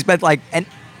 And she spent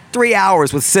 3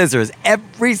 hours with scissors,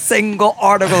 every single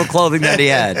article of clothing that he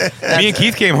had. Me and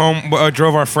Keith came home,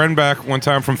 drove our friend back one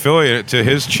time from Philly to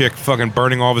his chick fucking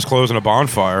burning all of his clothes in a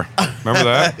bonfire. Remember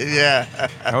that? Yeah.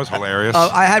 That was hilarious.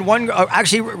 I had one,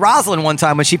 actually, Rosalind one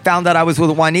time when she found out I was with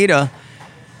Juanita.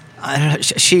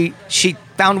 She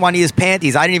found Juanita's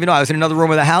panties. I didn't even know. I was in another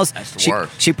room of the house. That's the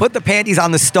worst. She put the panties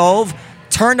on the stove,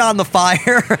 turned on the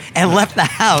fire, and left the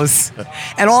house.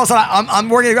 And all of a sudden, I'm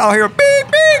working out here, beep,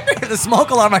 beep, beep. hear the smoke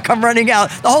alarm. I come running out.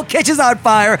 The whole kitchen's on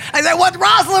fire. I said, "What's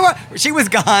Rosalind?" She was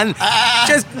gone.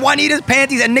 Just Juanita's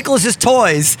panties and Nicholas's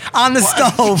toys on the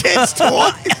stove. Kids'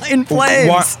 toys? In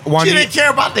flames. She didn't care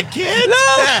about the kids.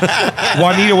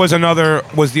 Juanita was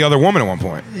the other woman at one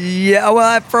point. Yeah,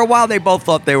 well, for a while they both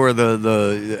thought they were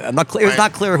the. I'm not clear. It was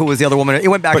not clear who was the other woman. It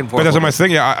went back and forth. But that's what my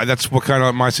thing. Yeah, that's what kind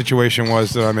of my situation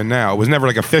was that I'm in now. It was never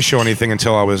like official or anything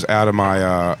until I was out of my,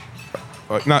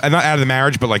 not out of the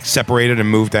marriage, but like separated and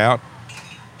moved out.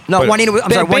 No, But- Juanita.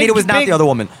 I'm sorry. Big- Juanita was not big- the other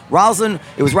woman. Rosalind.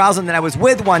 It was Rosalind. Then I was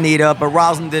with Juanita, but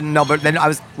Rosalind didn't know. But then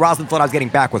Rosalind thought I was getting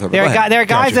back with her. But There go are, ahead. there are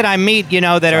guys Gotcha. that I meet,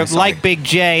 that are Sorry. like Big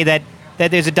J. That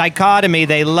there's a dichotomy.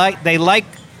 They like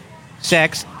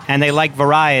sex and they like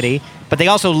variety, but they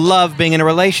also love being in a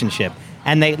relationship.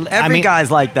 And Every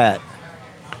guy's like that.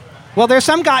 Well, there's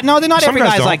some guys. No, they're not Some every guys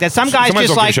guy's don't. like that. Some Some guys guys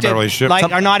just don't give a like shit about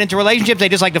relationships. are not into relationships. They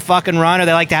just like to fuck and run, or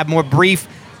they like to have more brief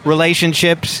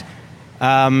relationships.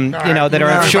 That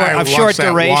are of short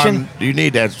duration. You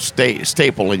need that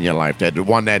staple in your life. That the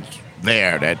one that's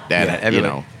there.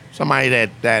 That somebody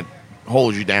that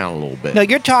holds you down a little bit. No,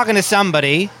 you're talking to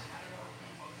somebody.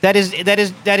 That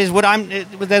is what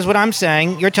I'm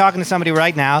saying. You're talking to somebody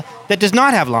right now that does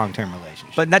not have long-term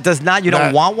relationships. But that does not. You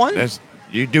don't want one.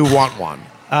 You do want one.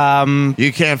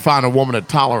 You can't find a woman to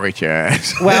tolerate your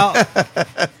ass. Well,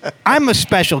 I'm a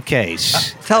special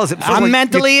case. Tell us. I'm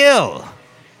mentally ill.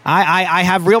 I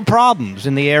have real problems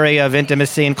in the area of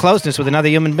intimacy and closeness with another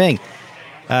human being.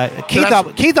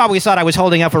 Keith thought I was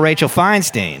holding up for Rachel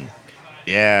Feinstein.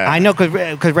 Yeah, I know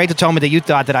because Rachel told me that you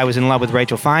thought that I was in love with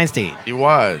Rachel Feinstein. He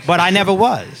was, but I never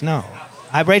was. No,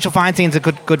 Rachel Feinstein's a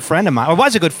good friend of mine, or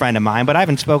was a good friend of mine, but I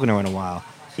haven't spoken to her in a while.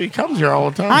 She comes here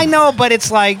all the time. I know, but it's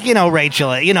like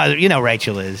Rachel.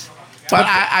 Rachel is. But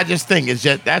I just think it's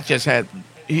just that just had.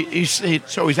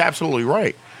 So he's absolutely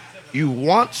right. You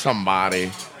want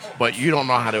somebody, but you don't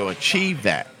know how to achieve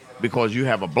that because you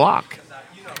have a block.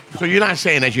 So you're not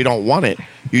saying that you don't want it.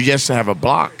 You just have a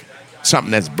block,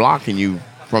 something that's blocking you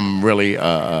from really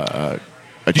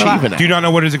achieving that. Do you not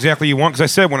know what it is exactly you want? Because I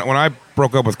said when I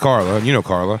broke up with Carla, and you know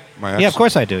Carla, my ex. Yeah, of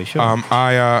course I do. Sure.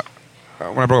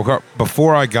 When I broke up,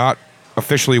 before I got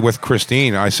officially with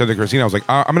Christine, I said to Christine, I was like,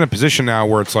 I'm in a position now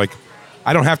where it's like,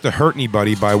 I don't have to hurt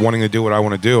anybody by wanting to do what I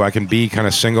want to do. I can be kind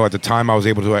of single. At the time, I was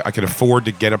able to. I could afford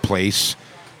to get a place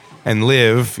and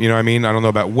live. You know what I mean? I don't know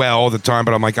about at the time,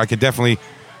 but I'm like, I could definitely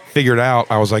figure it out.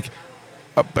 I was like,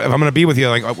 if I'm going to be with you,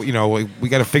 like, we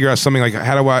got to figure out something. Like,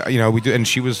 how do I, we do? And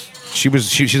she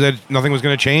said nothing was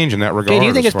going to change in that regard. Do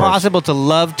you think it's possible to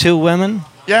love two women?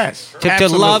 Yes. To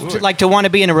love, to want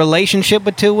to be in a relationship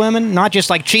with two women, not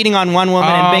just like cheating on one woman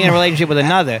and being in a relationship with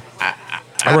another.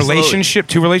 A relationship,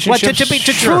 two relationships. Well,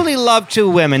 to truly love two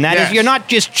women. That is, you're not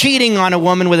just cheating on a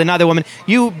woman with another woman.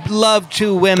 You love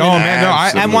two women. Oh, man,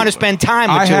 no, and want to spend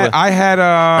time with two.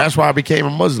 That's why I became a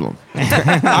Muslim.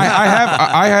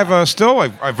 I have still.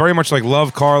 I very much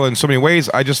love Carla in so many ways.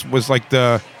 I just was like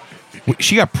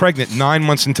she got pregnant 9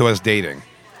 months into us dating,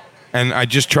 and I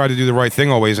just tried to do the right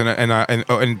thing always.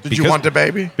 And did you want the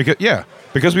baby?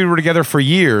 Because we were together for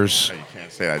years. No, you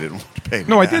can't say I didn't want the baby.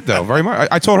 No, I did though. Very much.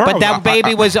 I told her. But that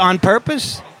baby was on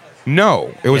purpose.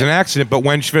 No, it was an accident. But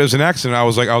when it was an accident, I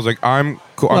was like, I'm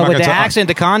cool. Well, with the accident,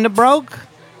 the condom broke.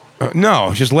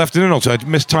 No, just left it in. So I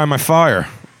mistimed my fire.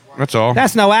 That's all.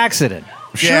 That's no accident.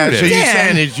 Yeah, Sure so it is. you're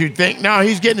saying that you think no,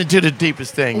 he's getting into the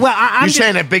deepest thing. Well, I'm you're just-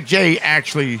 saying that Big J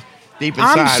actually deep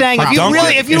inside. I'm saying if you dunked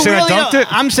really, it. if you You're saying I really, dunked don't, it?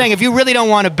 I'm saying if you really don't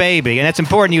want a baby, and it's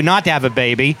important to you not to have a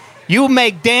baby, you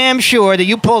make damn sure that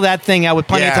you pull that thing out with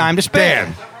plenty of Yeah, time to spare.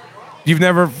 Dan, you've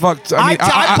never fucked. I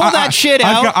pull that shit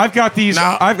out. I've got these.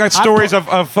 No. I've got stories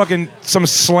of fucking some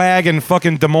slag in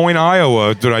fucking Des Moines,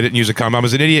 Iowa that I didn't use a condom. I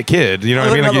was an idiot kid. You know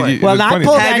what I mean? Another way. Well, not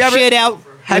pull Have you that ever- shit out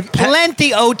with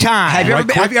plenty of time.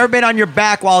 Have you ever been on your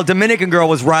back while a Dominican girl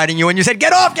was riding you and you said,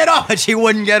 get off, and she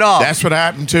wouldn't get off? That's what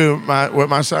happened to with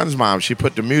my son's mom. She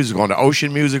put the music on, the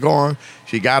ocean music on.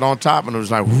 She got on top and it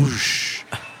was like whoosh.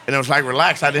 And it was like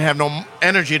relaxed. I didn't have no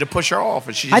energy to push her off.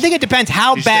 And she I think it depends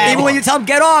how She bad. stayed Even when you tell them,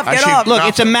 get off, I get should- off. Look,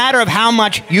 it's a matter of how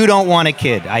much you don't want a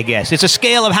kid, I guess. It's a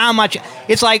scale of how much.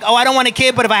 It's like, I don't want a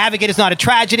kid, but if I have a kid, it's not a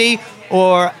tragedy.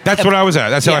 Or That's what I was at.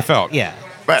 That's how Yeah, I felt. Yeah.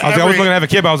 But I was looking to have a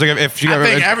kid. But I was like, if she. I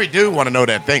think every dude want to know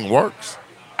that thing works.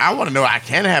 I want to know I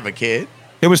can have a kid.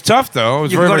 It was tough though. It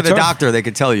was You very, can go to very the tough. doctor, they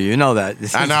could tell you. You know that.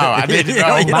 I know. I need to You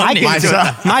know. you don't I need can to. My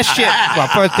son. My shit. Well,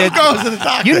 first, Goes to the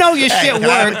doctor. you know your Hey, shit can I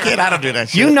have a work. kid? I don't do that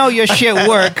shit. You know your shit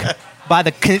work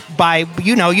by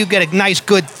you get a nice,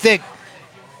 good, thick,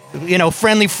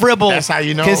 friendly, fribble. That's how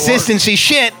you know it consistency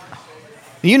shit.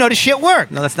 You know the shit work.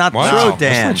 No, that's not What? true, No, Dan.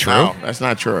 that's not true. No, that's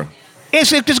not true.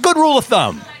 It's a good rule of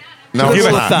thumb. No, Rule it's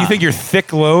of not. thumb. You think your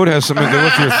thick load has something to do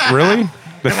with your really?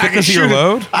 The I can thickness of shoot your it.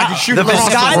 load? I can shoot The across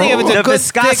viscosity, the road. the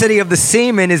viscosity of the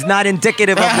semen is not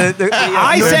indicative of the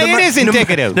I say it is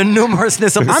indicative. The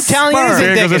numerousness of the I'm telling you it is sperm.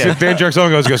 indicative. Dan jerks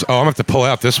on and goes, oh, I'm going to have to pull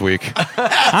out this week.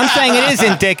 I'm saying it is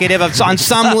indicative of on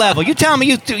some level. You tell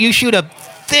me you shoot a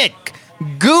thick,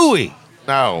 gooey,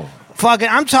 No. fucking.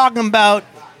 I'm talking about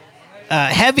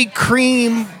heavy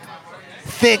cream,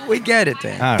 thick. We get it,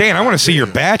 Dan. Dan, I want to see your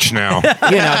batch now.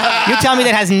 You tell me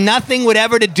that has nothing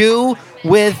whatever to do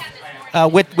with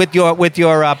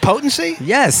your potency.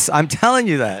 Yes, I'm telling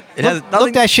you that. It has Look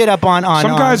nothing. that shit up on.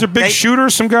 Some guys are big They-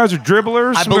 shooters. Some guys are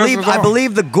dribblers. I some guys believe. are- I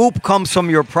believe the goop comes from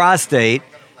your prostate,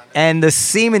 and the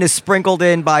semen is sprinkled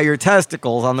in by your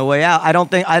testicles on the way out. I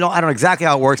don't know exactly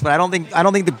how it works, but I don't think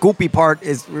the goopy part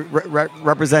is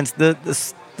represents the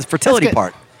fertility good.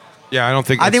 part. Yeah, I don't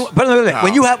think. I it's- think. But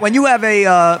when you have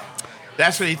a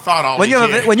That's what he thought all when these you have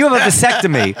years. when you have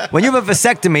a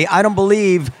vasectomy, I don't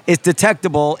believe it's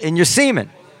detectable in your semen.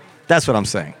 That's what I'm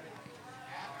saying.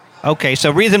 Okay, so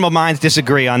reasonable minds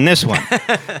disagree on this one.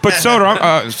 But so do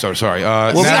I. So sorry.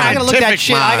 Well, Now- I gotta look that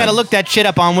shit. I gotta look that shit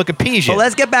up on Wikipedia. But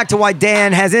let's get back to why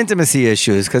Dan has intimacy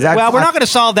issues, because Well, we're not going to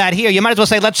solve that here. You might as well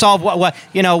say, let's solve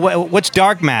what's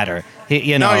dark matter.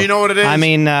 You know, No, you know what it is? I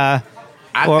mean, I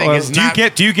think it's do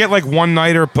you not. get like one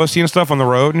nighter pussy and stuff on the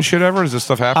road and shit ever? Does this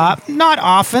stuff happen? not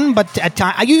often, but at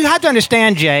times. You have to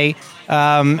understand, Jay,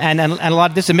 and a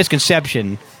lot. This is a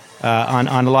misconception on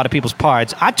a lot of people's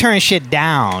parts. I turn shit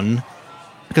down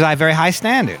because I have very high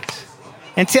standards.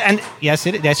 And yes,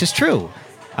 this is true.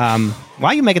 Why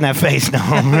are you making that face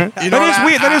now? You know That is what?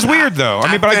 weird. That is weird, though.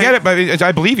 I mean, but I think get it. But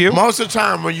I believe you. Most of the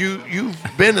time when you've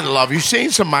been in love, you've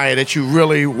seen somebody that you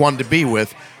really wanted to be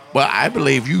with, but I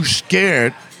believe you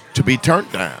scared to be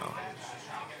turned down.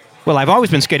 Well, I've always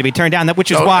been scared to be turned down,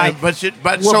 which is So, why. but So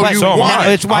am want I.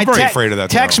 it. It's why I'm very afraid of that,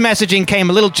 text though. messaging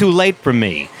came a little too late for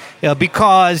me,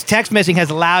 because text messaging has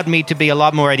allowed me to be a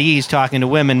lot more at ease talking to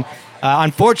women.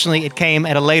 Unfortunately, it came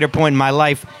at a later point in my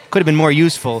life. Could have been more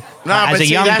useful as but a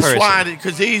see, young that's person. why,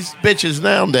 because these bitches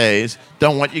nowadays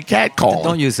don't want you catcalling.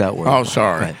 Don't use that word. Oh,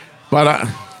 sorry. Right. But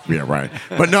yeah, right.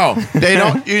 But no, they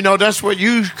don't. You know, that's what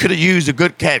you could have used a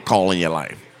good catcall in your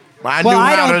life. I Well, knew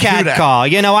I how don't to do that. catcall.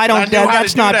 You know, I don't. knew how to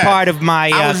That's do not that. part of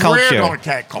my I was culture. rare on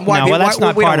catcall. Why- No, well, that's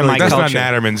not we part don't of my really- That's culture.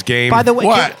 not Natterman's game. By the way,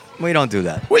 What? We don't do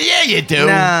that. Well, yeah, you do.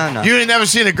 No. You ain't never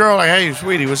seen a girl like, hey,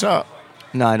 sweetie, what's up?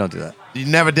 No, I don't do that. You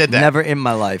never did that. Never in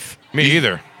my life. Me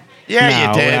either. Yeah, no,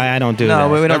 you did. I don't do No, that.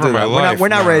 we don't Never do in my that. life. We're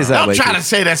not No. raised that I'm way. trying to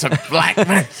say that's a black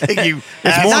man thing. You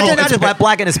Not just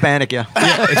black and Hispanic, yeah.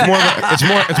 It's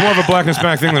more of a black and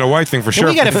Hispanic thing than a white thing for Can sure.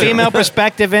 we get a female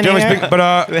perspective in Generally here? speaking,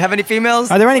 but Do we have any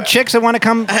females? Are there any chicks that want to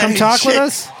come talk with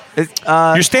us?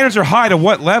 your standards are high to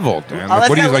what level, Dan? Like, let's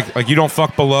what do you get- like? You don't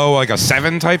fuck below like a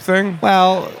 7 type thing?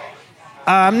 Well,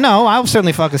 no, I'll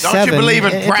certainly fuck a Don't you 7. believe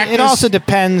in It practice? also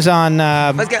depends on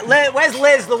Let's get Liz. Where's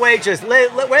Liz, the waitress?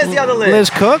 Where's the other Liz? Liz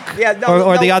Cook, Yeah, no,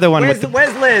 or no, the other one Where's, with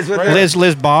where's Liz? With the-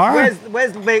 Liz Barr.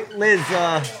 Where's Liz?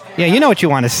 Yeah, you know what you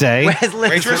want to say. Where's Liz?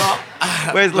 Waitress?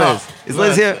 Where's Liz? Is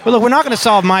Liz here? Well, look, we're not going to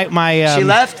solve my. She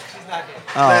left.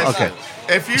 Oh, okay.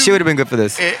 If you, She would have been good for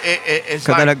this. it's Because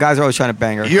like, then the guys are always trying to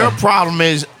bang her. your problem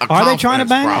is a Are they trying to confidence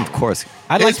bang? problem. Of course.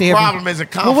 I'd like His to hear. problem is a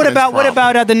Well, what confidence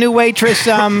about problem. the new waitress?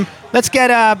 Let's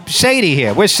get Sadie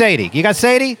here. Where's Sadie? You got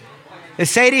Sadie? Is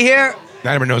Sadie here?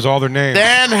 Natterman knows all their names.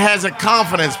 Dan has a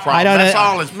confidence problem. I don't That's know.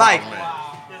 all his Mike.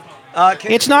 problem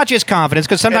is. It's not just confidence,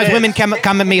 because sometimes It is. women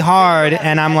come at me hard,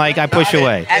 and I'm like, I push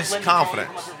away. It's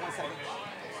confidence.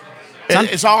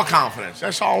 It's all confidence.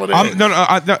 That's all it is. No,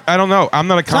 I don't know. I'm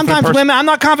not a confident Sometimes person. women, I'm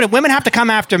not confident. Women have to come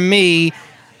after me.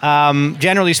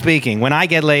 Generally speaking, when I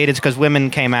get laid, it's because women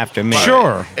came after me.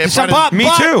 Sure. Me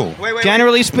too.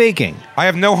 Generally speaking, I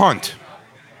have no hunt.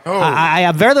 Oh, I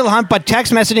have very little hunt, but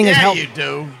text messaging has yeah, helped. you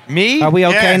do. Me? Are we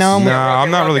okay Yes. now? No,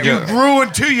 I'm not really You good. grew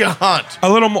into your hunt.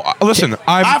 A little more. Listen,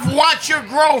 I've watched your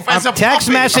growth as a Text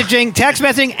puppy.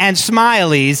 messaging, and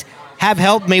smileys have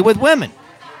helped me with women.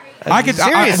 I could.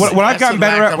 Seriously. What I've That's gotten a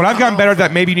better lack at. of What I've gotten better at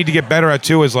that maybe you need to get better at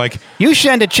too is like You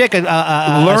send a chick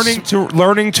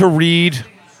learning to read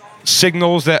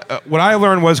signals that. What I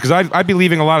learned was because I'd be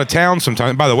leaving a lot of towns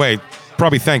sometimes. By the way,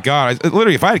 probably thank God.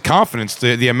 Literally, if I had confidence,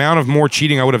 the amount of more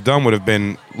cheating I would have done would have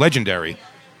been legendary.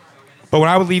 But when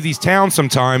I would leave these towns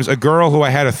sometimes, a girl who I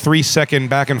had a 3-second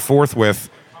back and forth with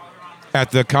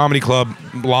at the comedy club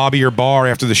lobby or bar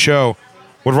after the show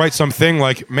would write something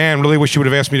like, man, really wish you would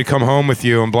have asked me to come home with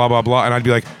you and blah, blah, blah. And I'd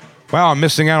be like, wow, I'm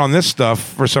missing out on this stuff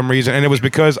for some reason. And it was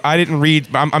because I didn't read.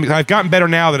 I've gotten better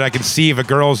now that I can see if a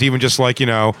girl's even just like,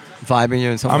 Vibing you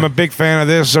and something. I'm a big fan of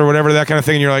this or whatever, that kind of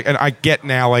thing. And you're like, and I get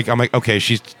now, like, I'm like, okay,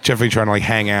 she's definitely trying to like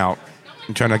hang out.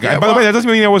 I'm trying to. Yeah, by the way, well- that doesn't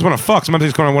mean I always want to fuck. Sometimes I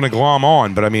just kind of want to glom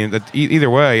on. But I mean, either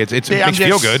way, it Yeah, makes you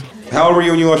feel good. How old were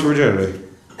you when you lost your virginity?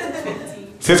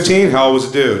 15? How old was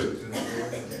the dude?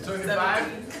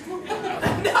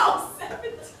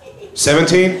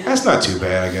 17? That's not too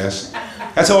bad, I guess.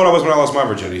 That's how old I was when I lost my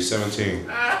virginity, 17.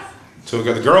 So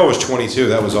the girl was 22.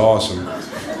 That was awesome.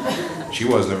 She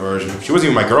wasn't a virgin. She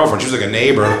wasn't even my girlfriend. She was like a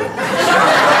neighbor.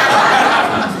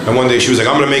 And one day she was like,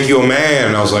 I'm going to make you a man.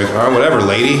 And I was like, all right, whatever,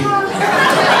 lady.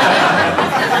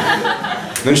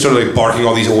 And then she started like barking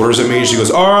all these orders at me. And she goes,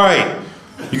 all right,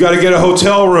 you got to get a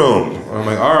hotel room. And I'm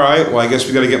like, all right, well, I guess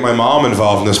we got to get my mom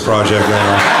involved in this project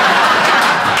now.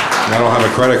 And I don't have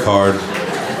a credit card.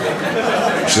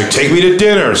 She's like, take me to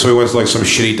dinner. So we went to like some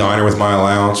shitty diner with my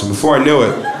allowance. And before I knew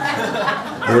it,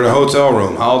 we were in a hotel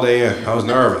room, Holiday Inn. I was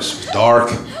nervous. It was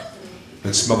dark.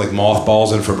 It smelled like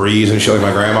mothballs and Febreze and shit, like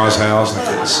my grandma's house. And I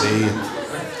couldn't see.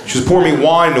 She was pouring me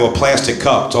wine into a plastic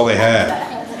cup. That's all they had.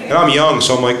 And I'm young,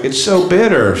 so I'm like, it's so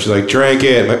bitter. She's like, drink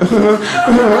it. I'm like,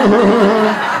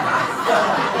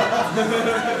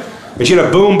 and she had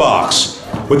a boombox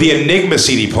with the Enigma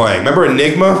CD playing. Remember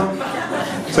Enigma?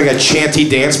 It's like a chanty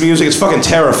dance music. It's fucking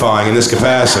terrifying in this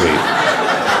capacity.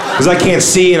 Because I can't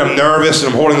see and I'm nervous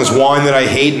and I'm holding this wine that I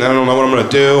hate and I don't know what I'm going to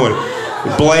do.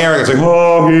 And blaring, it's like,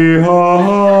 ha hee ha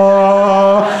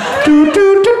ha, do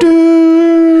do do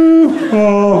do,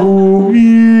 ha hoo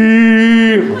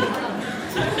hee.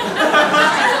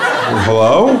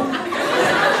 Hello?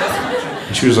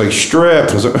 And she was like, strip.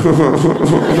 I was like,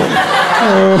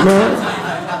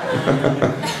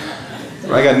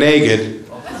 I got naked.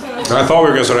 And I thought we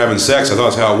were going to start having sex. I thought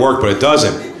that's how it worked, but it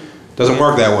doesn't. It doesn't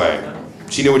work that way.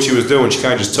 She knew what she was doing. She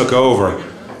kind of just took over.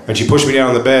 And she pushed me down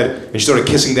on the bed, and she started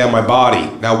kissing down my body.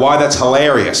 Now, why that's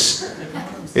hilarious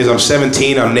is I'm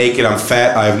 17, I'm naked, I'm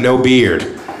fat, I have no beard.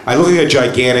 I look like a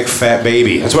gigantic fat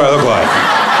baby. That's what I look like.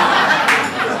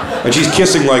 And she's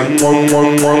kissing like, mwah,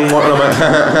 mwah, mwah, mwah, and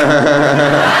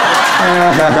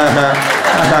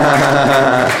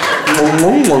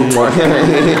I'm like,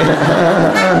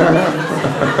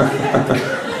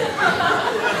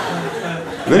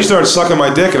 and then she started sucking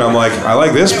my dick, and I'm like, I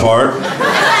like this part.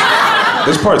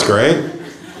 This part's great.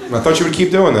 And I thought she would keep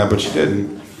doing that, but she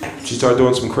didn't. She started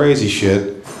doing some crazy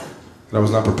shit that I was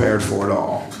not prepared for at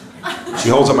all. She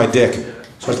holds up my dick,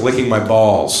 starts licking my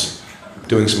balls,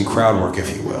 doing some crowd work,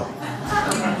 if you will.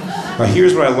 Now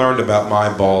here's what I learned about my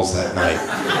balls that night.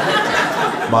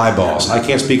 My balls. I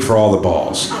can't speak for all the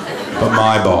balls, but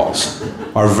my balls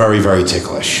are very, very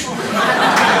ticklish.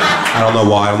 I don't know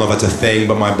why, I don't know if that's a thing,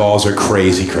 but my balls are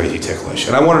crazy, crazy ticklish.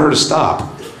 And I wanted her to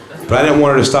stop. But I didn't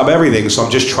want her to stop everything, so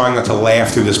I'm just trying not to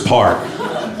laugh through this part.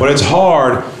 But it's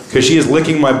hard, because she is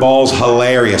licking my balls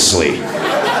hilariously.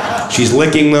 She's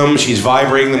licking them, she's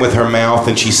vibrating them with her mouth,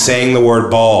 and she's saying the word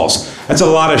balls. That's a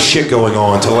lot of shit going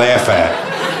on to laugh at.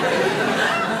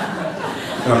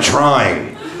 And I'm trying.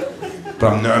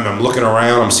 But I'm looking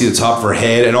around, I'm seeing the top of her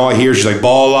head, and all I hear is she's like,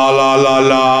 ball la la la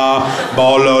la,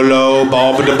 ball lo lo,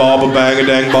 ball ba da ball ba bang a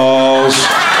dang balls.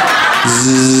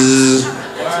 Zzz.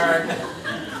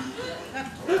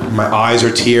 My eyes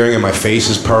are tearing and my face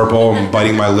is purple. I'm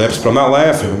biting my lips, but I'm not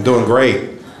laughing. I'm doing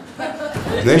great.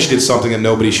 And then she did something that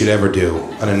nobody should ever do,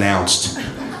 unannounced,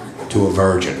 to a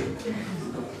virgin.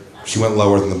 She went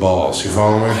lower than the balls. You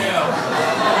follow me?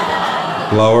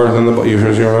 Lower than the balls. You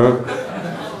hear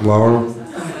that? Lower.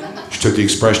 She took the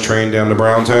express train down to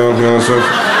Browntown. You know what I'm saying?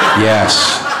 Yes,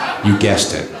 you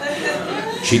guessed it.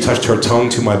 She touched her tongue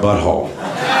to my butthole.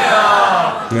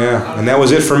 Yeah, and that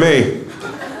was it for me.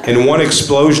 In one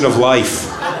explosion of life,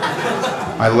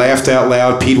 I laughed out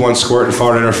loud, peed one squirt, and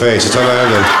farted in her face. That's how that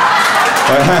ended.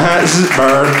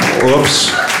 Burn.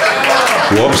 Whoops.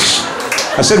 Whoops.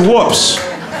 I said whoops.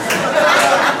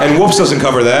 And whoops doesn't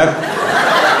cover that.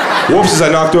 Whoops is I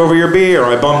knocked over your beer,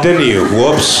 or I bumped into you.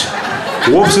 Whoops.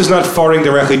 Whoops is not farting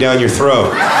directly down your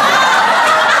throat.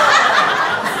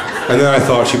 And then I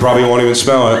thought she probably won't even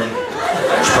smell it.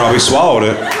 She probably swallowed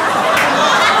it.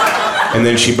 And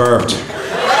then she burped.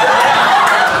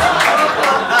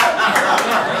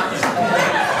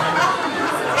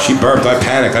 She burped, I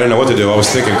panicked, I didn't know what to do, I was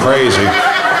thinking crazy.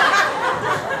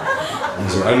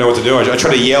 I didn't know what to do, I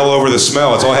tried to yell over the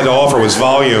smell, that's all I had to offer was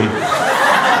volume.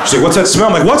 She's like, what's that smell?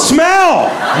 I'm like, what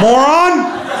smell, moron?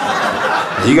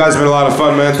 You guys have been a lot of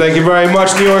fun, man. Thank you very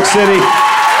much, New York City.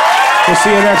 We'll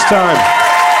see you next time.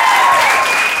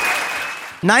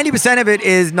 90% of it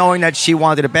is knowing that she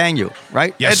wanted to bang you,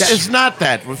 right? Yes. It's not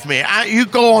that with me. You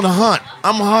go on a hunt.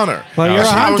 I'm a hunter. Well, you're a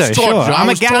I was hunter, taught sure. to. I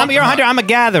was taught You're a to hunter. hunt. I'm a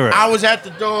gatherer. I was at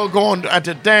the door going at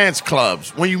the dance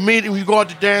clubs. When you go out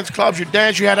to dance clubs, you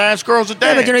dance. You had to ask girls to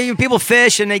Yeah, dance. but people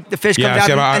fish and the fish Yeah, comes out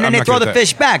see, and then I'm they not throw good the at that.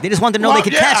 fish back. They just want to know Well, they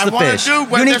can yeah, catch I the wanna fish. do,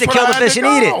 but You need that's to what kill I the had fish to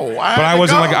and eat it. go. But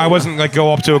I wasn't like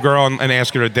go up to a girl and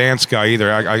ask her to dance guy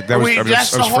either. I That's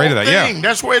was the afraid of whole that. Yeah, thing.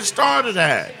 That's where it started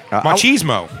at.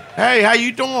 machismo. Hey, how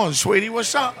you doing, sweetie?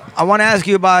 What's up? I want to ask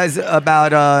you guys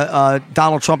about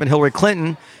Donald Trump and Hillary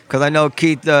Clinton because I know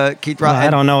Keith Well, I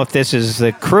don't know if this is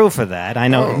the crew for that. I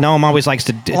know Noam always likes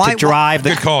to drive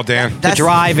Good call, Dan. to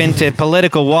drive into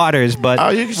political waters, but Oh,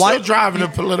 you can still drive in the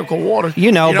political water.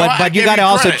 You know, but I you give gotta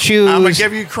also credit. choose- I'm gonna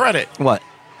give you credit. What?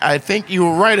 I think you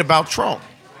were right about Trump.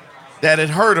 That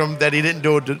it hurt him that he didn't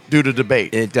do the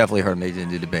debate. It definitely hurt me. He didn't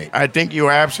do debate. I think you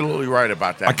were absolutely right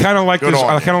about that. I kind of like Good this. on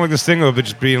I you. kind of like this thing of it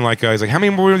just being like, he's like, how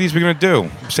many more of these are we gonna do?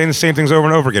 Saying the same things over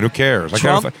and over again. Who cares? Like,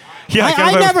 Trump? Yeah,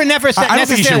 I never said I don't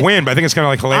think he should necessarily- win, but I think it's kind of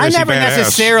like I hilarious. never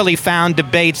necessarily found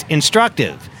debates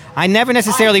instructive. I never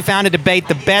necessarily found a debate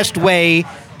the best way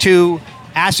to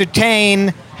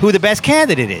ascertain who the best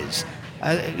candidate is.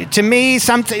 To me,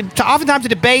 oftentimes the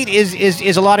debate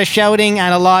is a lot of shouting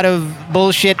and a lot of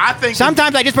bullshit. I think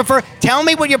sometimes I just prefer tell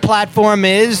me what your platform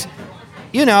is,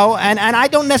 and I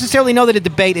don't necessarily know that a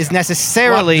debate is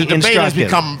necessarily the debate has instructive.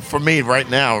 become for me right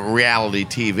now reality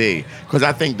TV because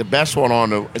I think the best one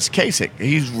is Kasich.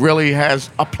 He really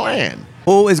has a plan.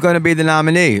 Who is going to be the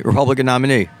nominee, Republican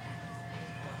nominee?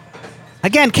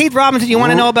 Again, Keith Robinson, you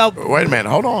want to know about, Wait a minute,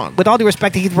 hold on. with all due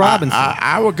respect to Keith Robinson.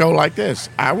 I would go like this.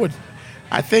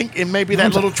 I think it may be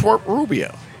that little twerp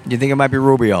Rubio. You think it might be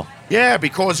Rubio? Yeah,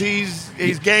 because he's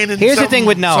gaining. Here's the thing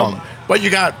with Noam. But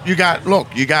you got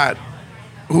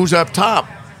who's up top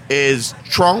is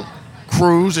Trump.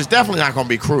 Cruz. It's definitely not going to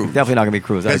be Cruz. Definitely not going to be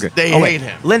Cruz. I Because agree. they wait. hate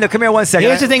him. Linda, come here 1 second.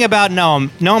 Here's the thing about Noam.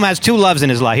 Noam has two loves in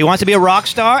his life. He wants to be a rock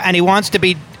star, and he wants to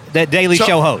be the Daily So,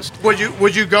 Show host.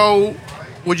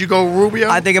 Would you go Rubio?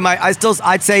 I think it might.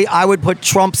 I'd say I would put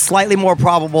Trump slightly more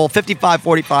probable,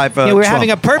 55-45. We're Trump.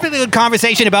 having a perfectly good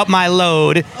conversation about my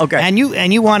load. Okay. And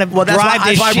you want to Well, that's drive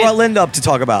why this I shit. brought Linda up to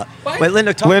talk about. Wait,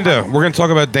 Linda, talk. Linda, we're going to talk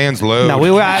about Dan's load. No,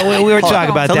 we were talking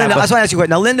about So that. Linda, I but- just want to ask you a question.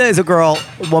 Now, Linda is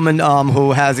a woman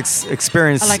who has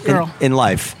experience I like girl. in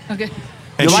life. Okay.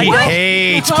 and You she like-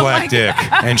 hates Oh black my dick,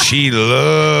 and she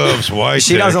loves white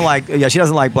She dick. doesn't like. Yeah, she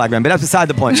doesn't like black men, but that's beside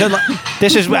the point. She doesn't like-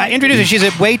 This is introduce her. She's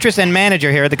a waitress and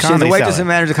manager here at the she's Comedy a waitress Cellar. and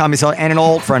manager of Comedy Cellar, and an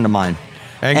old friend of mine.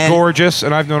 and gorgeous,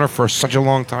 and I've known her for such a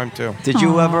long time too. Did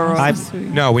you ever?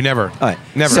 No, we never. All right.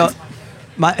 Never. So,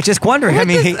 just wondering. I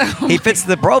mean, he fits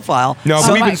the profile. no,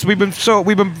 So- but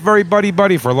we've been very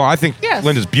buddy for a long. I think Yes.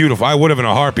 Linda's beautiful. I would have in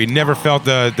a heartbeat. Never felt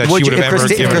that she would you, have if, ever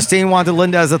Christine, if given Christine wanted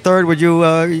Linda as a third, would you?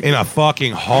 in a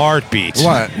fucking heartbeat.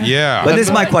 What? Yeah. But this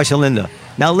is my question, Linda.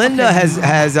 Now, Linda has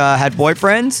had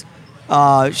boyfriends.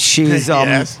 She's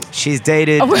Yes. she's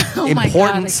dated Oh my God, I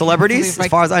important can't celebrities, believe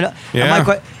as far as I know.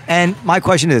 Yeah. And my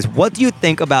question is, what do you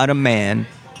think about a man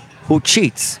who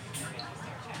cheats?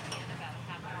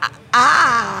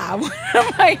 What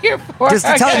am I here for? Just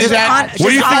to tell Okay. you, What what do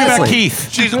you think about honestly. Keith?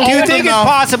 She's Do you old think it's enough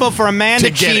possible for a man to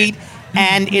to get cheat it.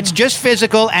 and it's just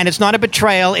physical and it's not a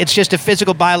betrayal, it's just a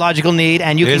physical biological need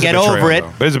and you It can is a get betrayal, over it?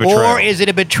 though. It is a betrayal. Or is it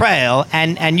a betrayal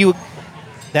and you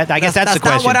I guess that's the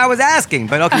question. not what I was asking,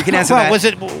 but okay, you can answer well, that. was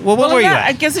it what Well, were you yeah, at?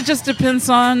 I guess it just depends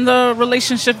on the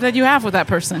relationship that you have with that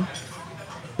person.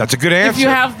 That's a good answer. If you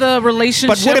have the relationship,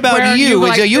 But what about where you?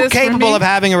 like Are you this for capable me? of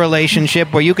having a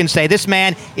relationship where you can say this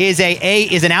man is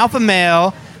is an alpha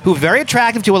male who's very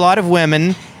attractive to a lot of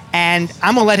women, and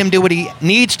I'm gonna let him do what he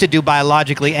needs to do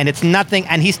biologically, and it's nothing,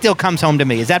 and he still comes home to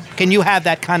me? Can you have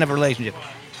that kind of relationship?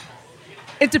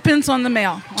 It depends on the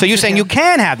male. So you're saying you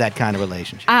can have that kind of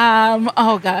relationship?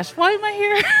 Oh gosh, why am I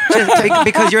here?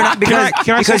 because you're not because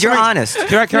Can I say because you're something? honest.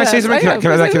 Can I say Yes, something? I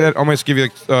know. Can I almost give you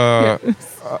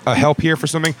a help here for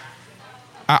something?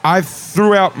 I've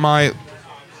throughout my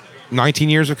 19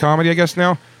 years of comedy, I guess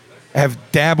now, have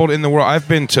dabbled in the world. I've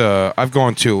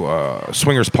gone to a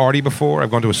swingers party before.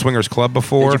 I've gone to a swingers club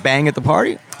before. Did you bang at the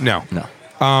party? No. No.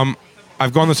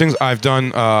 I've gone to those things. I've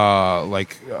done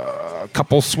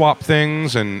couple swap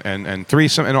things and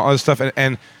threesome and all this stuff.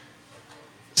 And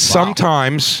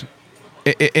sometimes,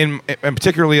 and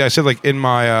particularly, I said like in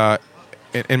my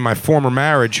former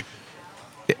marriage,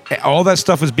 all that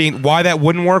stuff was why that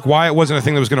wouldn't work, why it wasn't a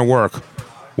thing that was going to work,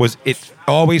 was it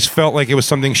always felt like it was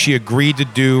something she agreed to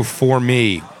do for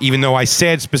me, even though I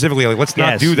said specifically like let's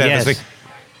not Yes, do that. yes. It's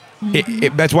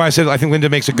like, that's why I said I think Linda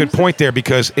makes a good point there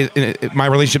because my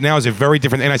relationship now is a very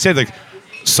different. And I said like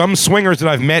some swingers that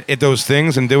I've met at those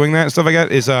things and doing that and stuff like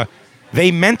that is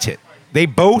they meant it. They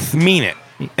both mean it.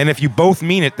 And if you both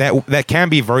mean it, that can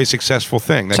be a very successful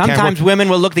thing. That Sometimes women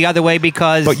will look the other way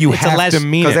because but you it's have a less, to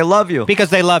mean because it. they love you. because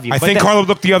they love you. I But think that- Carla would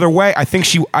look the other way. I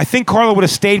think Carla would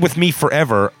have stayed with me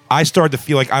forever. I started to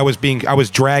feel like I was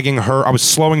dragging her. I was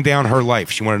slowing down her life.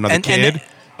 She wanted another kid.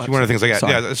 She wanted things like that.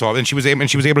 Sorry. Yeah, that's all. And she was able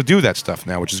to do that stuff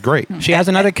now, which is great. She has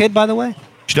another kid, by the way.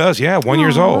 She does. Yeah, 1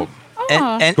 year old.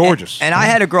 And Gorgeous. And I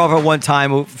had a girlfriend one time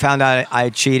who found out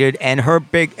I cheated, and her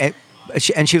big.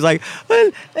 And she was like,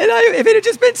 well, if it had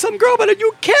just been some girl, but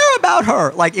you care about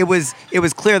her. Like it was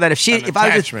clear that if I was,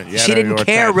 attachment. Yeah, she didn't your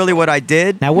care really what I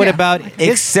did. Now, what about this?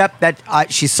 Except that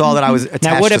she saw that I was attached.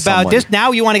 Now, what to about someone. this?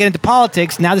 Now you want to get into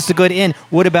politics. Now this is a good in.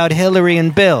 What about Hillary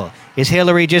and Bill? Is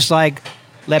Hillary just like,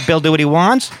 let Bill do what he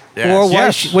wants? Yes. Or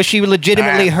Yes. was she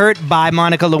legitimately hurt by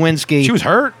Monica Lewinsky? She was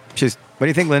hurt. What do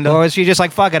you think, Linda? Or was she just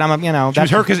like, fuck it,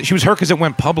 She was hurt because it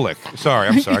went public. Sorry,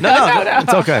 I'm sorry. no,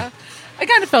 it's okay. I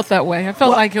kind of felt that way. I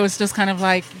felt like it was just kind of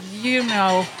like,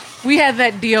 we had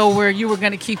that deal where you were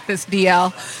going to keep this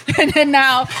DL, and then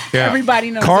now Yeah. everybody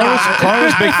knows.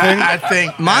 Carla's big thing. I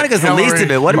think Monica's the Hillary- least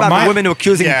of it. What about My- the women who are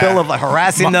accusing Yeah. Bill of like,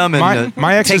 harassing them and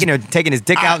my ex is- taking his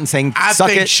dick out and saying, I suck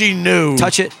think it, she knew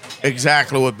touch it?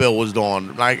 exactly what Bill was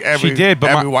doing. Like She did, but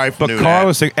every wife but knew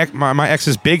Carla's my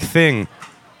ex's big thing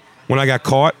when I got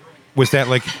caught was that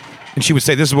like, and she would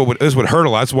say this is what hurt a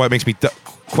lot. That's why it makes me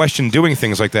question doing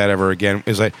things like that ever again.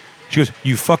 Is like she goes,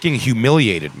 you fucking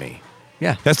humiliated me.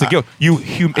 Yeah. That's the guilt.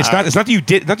 It's not that you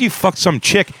did. Not that you fucked some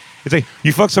chick. It's like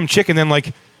you fucked some chick and then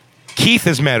like Keith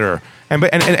has met her, and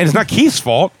it's not Keith's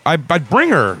fault. I'd bring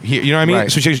her here. You know what I mean?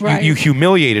 Right. So she goes, Right. you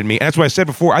humiliated me, and that's what I said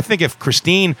before. I think if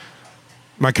Christine,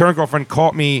 my current girlfriend,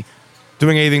 caught me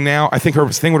doing anything now, I think her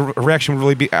reaction would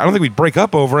really be. I don't think we'd break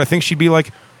up over it. I think she'd be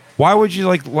like, why would you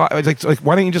like why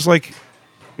didn't you just like,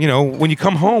 when you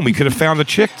come home, we could have found a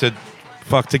chick to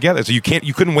fuck together. So you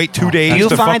couldn't wait 2 days. You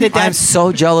to find fuck. that I'm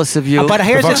so jealous of you. But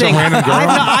here's the fuck some thing. random girl?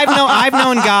 I've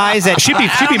known guys that She'd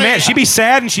be mad. She'd be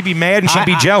sad and she'd be mad and she'd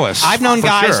be jealous. I've known for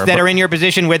guys sure, that but- are in your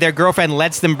position where their girlfriend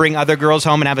lets them bring other girls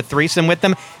home and have a threesome with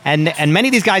them, and many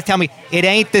of these guys tell me it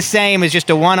ain't the same as just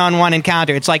a one-on-one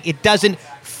encounter. It's like it doesn't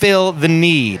fill the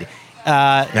need.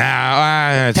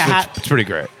 It's pretty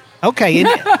great. Okay,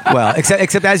 Well,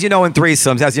 except as you know in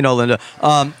threesomes, as you know, Linda,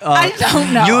 I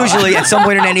don't know. usually at some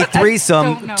point in any don't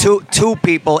threesome, know. two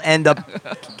people end up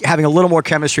having a little more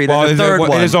chemistry than Well, the third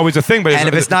one. it is always a thing, but and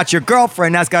if it's not your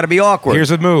girlfriend, that's got to be awkward. here's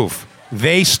the move.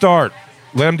 They start.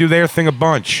 Let them do their thing a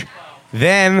bunch.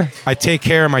 Then I take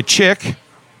care of my chick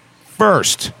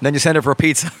first. Then you send her for a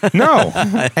pizza. No.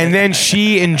 And then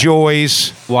she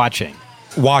enjoys watching.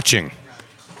 watching.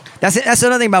 That's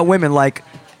another thing about women. Like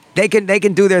they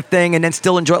can do their thing and then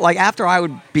still enjoy. Like after I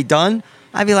would be done,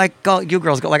 I'd be like, "Go, you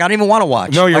girls go." Like I don't even want to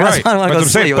watch. No, you're Like, right. I want to But go I'm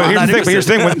saying- sleep. but I'm not here's the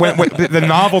thing. interested. When the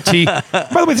novelty. By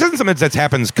the way, this isn't something that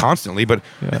happens constantly, but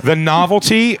the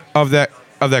novelty of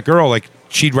that girl, like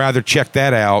she'd rather check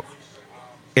that out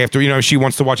after she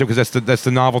wants to watch it because that's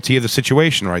the novelty of the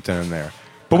situation right then and there.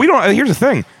 But we don't. Here's the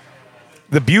thing.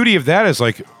 The beauty of that is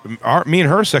like me and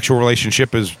her sexual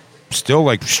relationship is still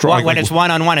like strong. When it's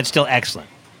one-on-one, it's still excellent.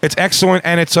 It's excellent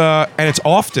and it's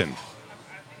often.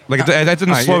 Like that doesn't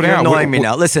All right, slow you're down. annoying me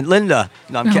now. Listen, Linda.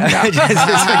 No, I'm kidding. It's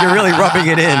like you're really rubbing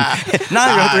it in.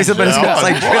 Not a threesome, but it's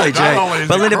like really, Jay.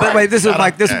 But Linda, but wait, this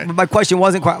is my question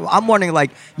wasn't quite. I'm wondering,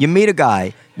 like, you meet a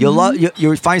guy, you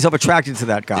find yourself attracted to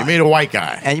that guy. You meet a white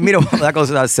guy. And you meet that goes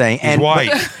without saying. He's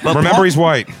white. Remember, he's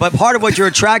white. But part of what you're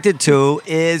attracted to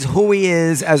is who he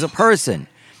is as a person.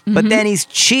 But then he's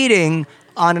cheating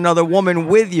on another woman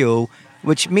with you,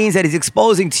 which means that he's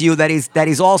exposing to you that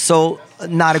he's also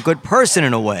not a good person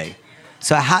in a way.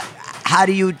 So how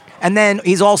do you? And then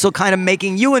he's also kind of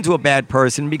making you into a bad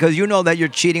person because you know that you're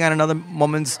cheating on another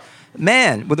woman's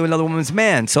man with another woman's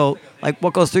man. So like,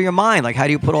 what goes through your mind? Like, how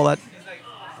do you put all that?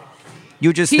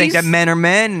 You just think that men are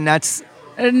men, and that's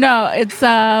No, it's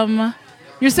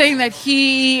You're saying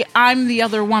that I'm the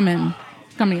other woman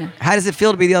coming in. how does it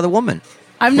feel to be the other woman?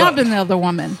 I've not been the other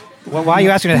woman. Well, why are you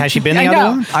asking that? Has she been the I other know.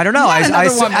 one? I don't know. Not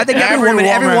another woman. I think every Every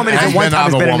woman woman at has one been time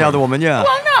has another been woman. another woman. Yeah.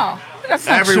 Well, no, that's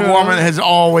not Every true. woman has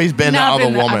always been the Not other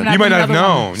been the- woman. I'm not You might not have another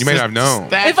woman. known. You may not have known.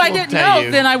 If I didn't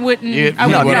know, then I wouldn't. I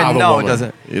No, wouldn't know. no, it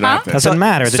doesn't. You don't have to. Doesn't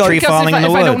matter. The so- tree Because falling in the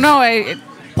if woods. I don't know,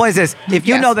 Point is this: if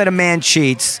you Yes. know that a man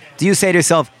cheats, do you say to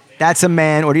yourself, "That's a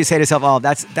man," or do you say to yourself, "Oh,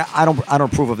 I don't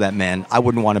approve of that man. I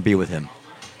wouldn't want to be with him."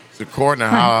 It's according to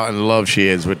how in love she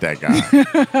is with that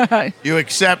guy. You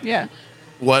accept yeah.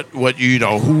 what you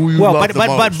know who you Well, love but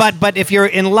the most. but if you're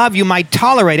in love, you might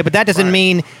tolerate it, but that doesn't Right.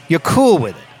 mean you're cool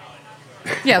with it.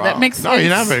 Yeah, that makes No, sense. you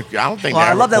never. I don't think. Well, I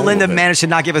they're love that cool Linda with it. managed to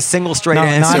not give a single straight No,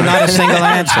 answer. not a single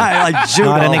answer. like judo.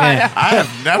 Not anything. I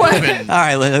have never been. All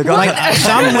right, Linda, go,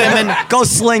 Some women, go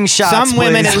slingshot. some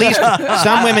women please. at least,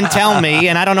 some women tell me,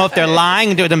 and I don't know if they're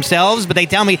lying to themselves, but they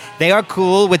tell me they are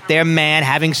cool with their man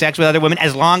having sex with other women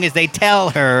as long as they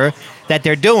tell her that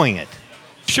they're doing it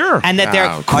Sure. and that they're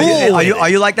Wow. cool. Are you, with are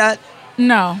it. you like that?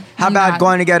 No. How I'm about not.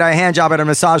 going to get a hand job at a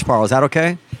massage parlor? Is that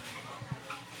okay?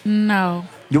 No.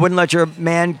 You wouldn't let your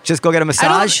man just go get a I don't-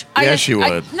 massage? Yes, you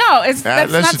would. No, it's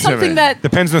that's listen not to me. something that.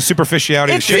 Depends on the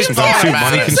superficiality of It the shit. seems Sometimes too. like-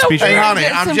 Money can so speak. Hey, weird. honey,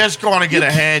 It's I'm some- just going to get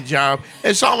a hand job.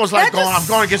 It's almost like That going. just- I'm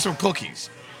going to get some cookies.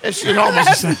 It's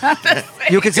almost.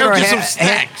 You consider Go a get some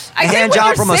hand, snacks. a hand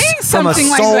job from a saying soulless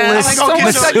something like that. Like, Go so get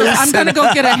much some- like, I'm going to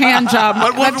go get a hand job.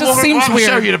 But That just seems I'll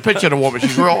show weird. you the picture of the woman.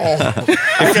 She's real old.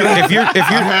 if you're I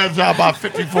had a job by a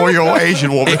 54-year-old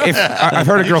Asian woman. I've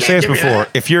heard a girl say this Give me before. that.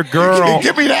 If your girl,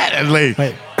 Give me that at least.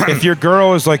 if your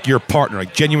girl is like your partner,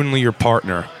 like genuinely your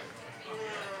partner,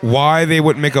 why they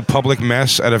wouldn't make a public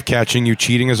mess out of catching you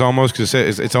cheating is almost because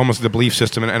it's almost the belief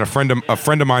system. And a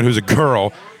friend of mine who's a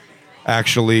girl,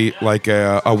 actually like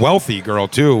a wealthy girl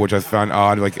too, which I found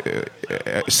odd.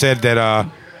 Said that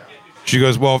she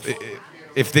goes, well,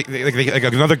 if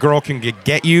like another girl can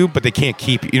get you, but they can't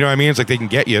keep you. You know what I mean? It's like they can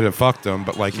get you to fuck them,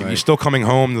 but like if you're still coming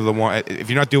home to the one, if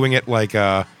you're not doing it like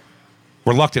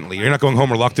reluctantly, you're not going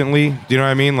home reluctantly. Do you know what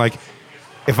I mean? Like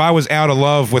if I was out of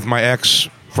love with my ex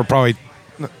for probably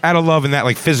out of love in that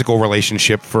like physical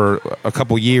relationship for a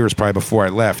couple years probably before I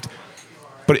left.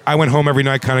 But I went home every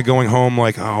night, kind of going home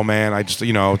like, oh man, I just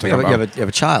it's like, You have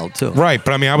a child, too. right.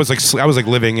 But I mean, I was like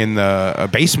living in the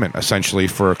basement essentially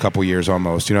for a couple years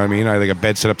almost. You know what I mean? I had like a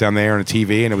bed set up down there and a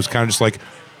TV, and it was kind of just like,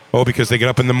 oh, because they get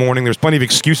up in the morning. There's plenty of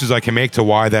excuses I can make to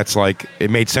why that's like it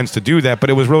made sense to do that, but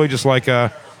it was really just like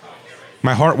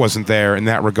my heart wasn't there in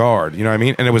that regard. You know what I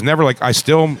mean? And it was never like I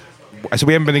said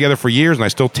we haven't been together for years, and I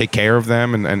still take care of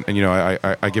them, and you know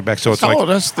I give back. So it's like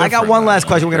that's I got one last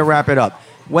question. We're going to wrap it up.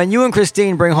 When you and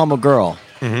Christine bring home a girl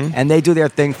and they do their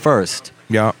thing first,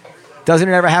 yeah. doesn't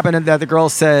it ever happen that the girl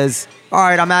says, all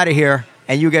right, I'm out of here,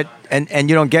 and you get and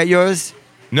you don't get yours?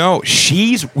 No,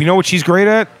 you know what she's great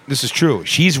at? This is true.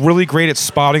 She's really great at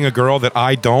spotting a girl that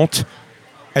I don't.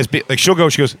 Like she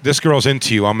goes, this girl's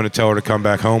into you. I'm going to tell her to come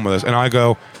back home with us. And I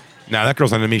go, nah, that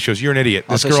girl's not into me. She goes, you're an idiot.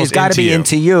 This So girl's she's got to into be you.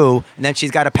 into you, and then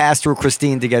she's got to pass through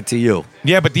Christine to get to you.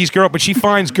 Yeah, but she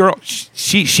finds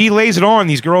she lays it on.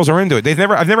 These girls are into it.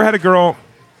 I've never had a girl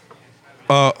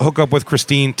hook up with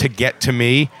Christine to get to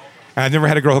me. And I've never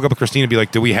had a girl hook up with Christine and be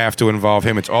like, do we have to involve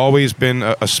him? It's always been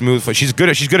a smooth. She's good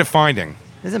at finding.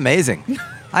 It's amazing.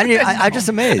 I'm just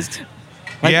amazed.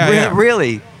 Like, Yeah.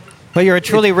 Really. Well, you're a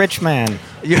truly rich man.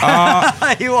 You are.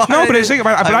 No, but I think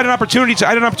about. But I had an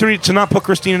opportunity to not put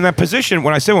Christine in that position.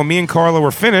 When I said when me and Carla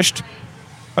were finished,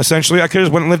 essentially, I could have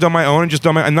just went and lived on my own and just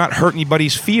done and not hurt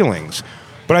anybody's feelings.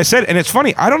 But I said, and it's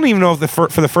funny. I don't even know if for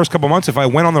the first couple months, if I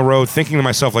went on the road thinking to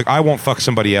myself like I won't fuck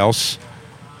somebody else.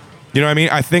 You know what I mean?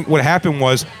 I think what happened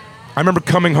was, I remember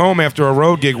coming home after a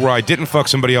road gig where I didn't fuck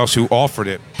somebody else who offered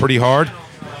it pretty hard.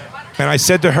 And I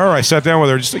said to her, I sat down with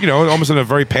her, just almost in a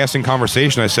very passing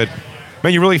conversation. I said,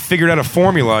 man, you really figured out a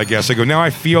formula, I guess. I go, now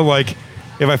I feel like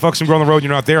if I fuck some girl on the road and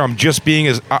you're not there, I'm being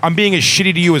as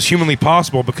shitty to you as humanly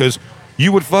possible because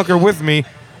you would fuck her with me.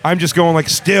 I'm just going like,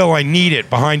 still, I need it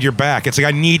behind your back. It's like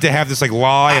I need to have this like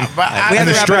lie and, But I- and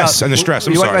the We have to wrap it stress up. and the stress.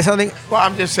 I'm You want to sorry. say something? Well,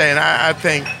 I'm just saying. I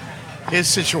think his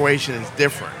situation is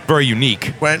different. Very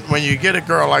unique. When you get a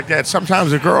girl like that,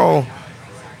 sometimes a girl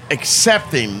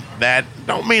accepting that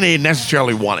don't mean they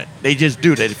necessarily want it. They just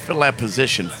do. They fill that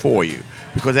position for you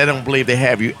because they don't believe they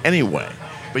have you anyway.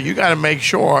 But you got to make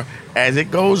sure as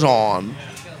it goes on,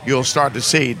 you'll start to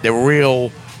see the real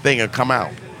thing will come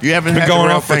out. You haven't It's had been the going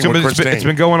real on for thing with Christine. it's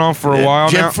been going on for a while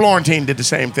Jim now. Florentine did the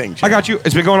same thing. Jim. I got you.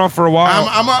 It's been going on for a while.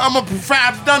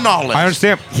 I've done all this. I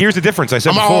understand. Here's the difference. I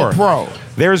said I'm a before. All Pro.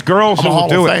 There's girls I'm who a will Hall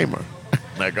do of it. Famer.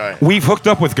 Now, go ahead. We've hooked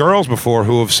up with girls before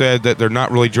who have said that they're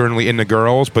not really generally into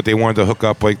girls, but they wanted to hook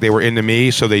up like they were into me,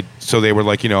 so they were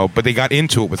like, but they got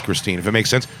into it with Christine, if it makes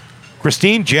sense.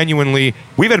 Christine genuinely,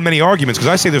 we've had many arguments because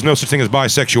I say there's no such thing as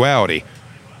bisexuality.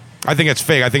 I think it's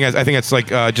fake. I think it's like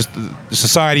just the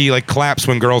society like claps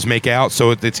when girls make out, so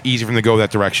it's easy for them to go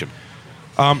that direction.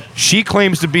 She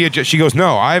claims to be she goes,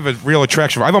 no, I have a real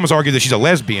attraction. I've almost argued that she's a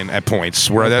lesbian at points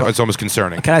where it's almost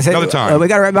concerning. Can I say another time?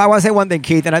 I want to say one thing,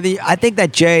 Keith, and I think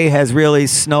that Jay has really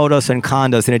snowed us and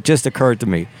conned us, and it just occurred to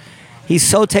me. He's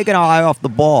so taken our eye off the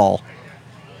ball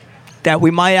that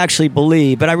we might actually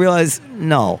believe, but I realize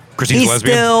no. Christine's he a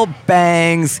lesbian? still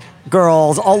bangs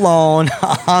girls alone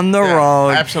on the road.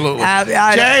 absolutely.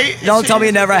 Jay, don't tell me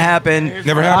it never happened.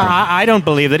 Never happened. I don't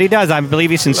believe that he does. I believe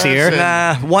he's sincere. Listen.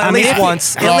 At least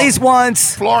once. At least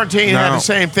once. Florentine had No. the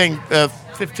same thing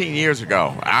 15 years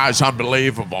ago. It's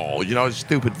unbelievable. You know, his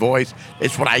stupid voice.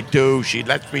 It's what I do. She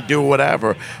lets me do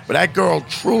whatever. But that girl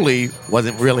truly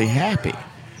wasn't really happy.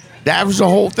 That was the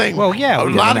whole thing. Well, yeah, A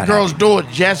lot of girls do it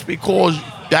just because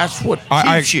that's what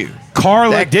keeps you.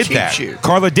 Carla That did keeps that. you.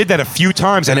 Carla did that a few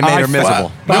times, And it made her miserable.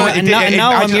 No, But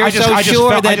you're so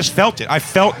sure I that- just felt it. I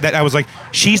felt that I was like,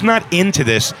 she's not into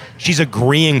this. She's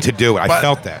agreeing to do it. I But-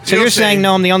 felt that. So you're saying,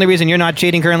 Noam, the only reason you're not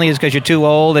cheating currently is because you're too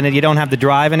old and you don't have the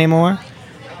drive anymore?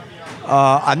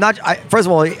 I'm not. First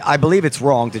of all, I believe it's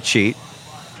wrong to cheat,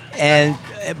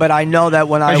 but I know that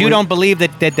when I Because you was- don't believe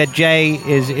that Jay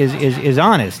is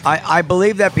honest. I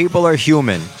believe that people are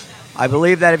human. I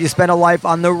believe that if you spend a life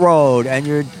on the road and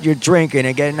you're drinking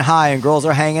and getting high and girls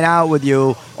are hanging out with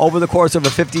you over the course of a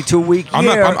 52-week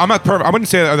year. I'm not perfect. I wouldn't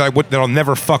say that I'll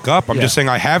never fuck up. I'm just saying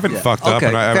I haven't fucked up. Okay,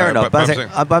 And fair enough. But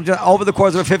I'm just, over the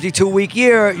course of a 52-week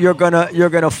year, you're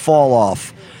gonna fall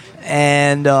off,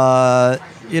 and you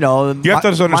have to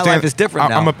understand. my life is different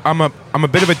now. I'm a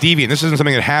bit of a deviant. This isn't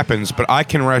something that happens, but I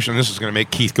can ration. This is going to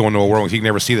make Keith go into a world he can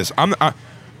never see this.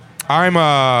 I'm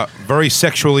very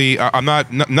sexually. I'm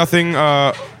not nothing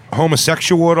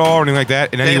homosexual at all or anything like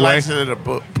that in any way. likes it at a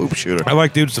poop shooter. I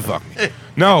like dudes to fuck me.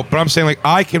 No, but I'm saying like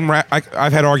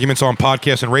I've had arguments on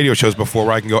podcasts and radio shows before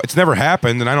where I can go. It's never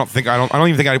happened, and I don't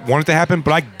even think I want it to happen.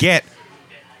 But I get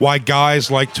why guys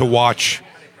like to watch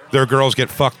their girls get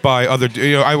fucked by other.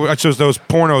 I chose those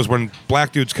pornos when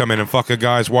black dudes come in and fuck a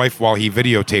guy's wife while he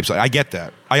videotapes. I get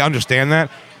that. I understand that.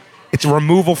 It's a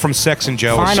removal from sex and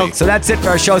jealousy. So that's it for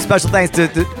our show. Special thanks to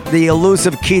the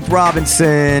elusive Keith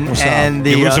Robinson and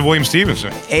the elusive William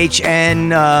Stevenson. HN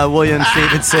William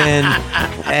Stevenson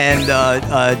and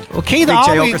Well, Keith Big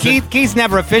J. always Oakerson. Keith's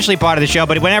never officially part of the show,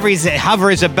 but whenever he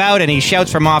hovers about and he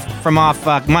shouts from off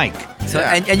mic. So,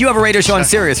 and you have a radio show on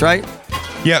Sirius, right?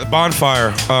 Yeah, the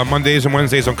Bonfire, Mondays and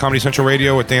Wednesdays on Comedy Central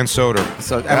Radio with Dan Soder.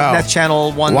 So that's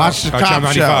channel 1. Watch the Channel Cop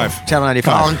 95. Show. Channel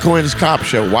 95. Colin Quinn's Cop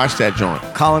Show. Watch that joint.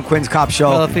 Colin Quinn's Cop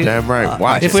Show. Well, Damn right.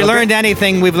 Watch If it. we learned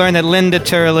anything, we've learned that Linda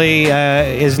Turley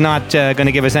is not going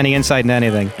to give us any insight into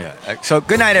anything. So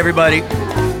good night, everybody.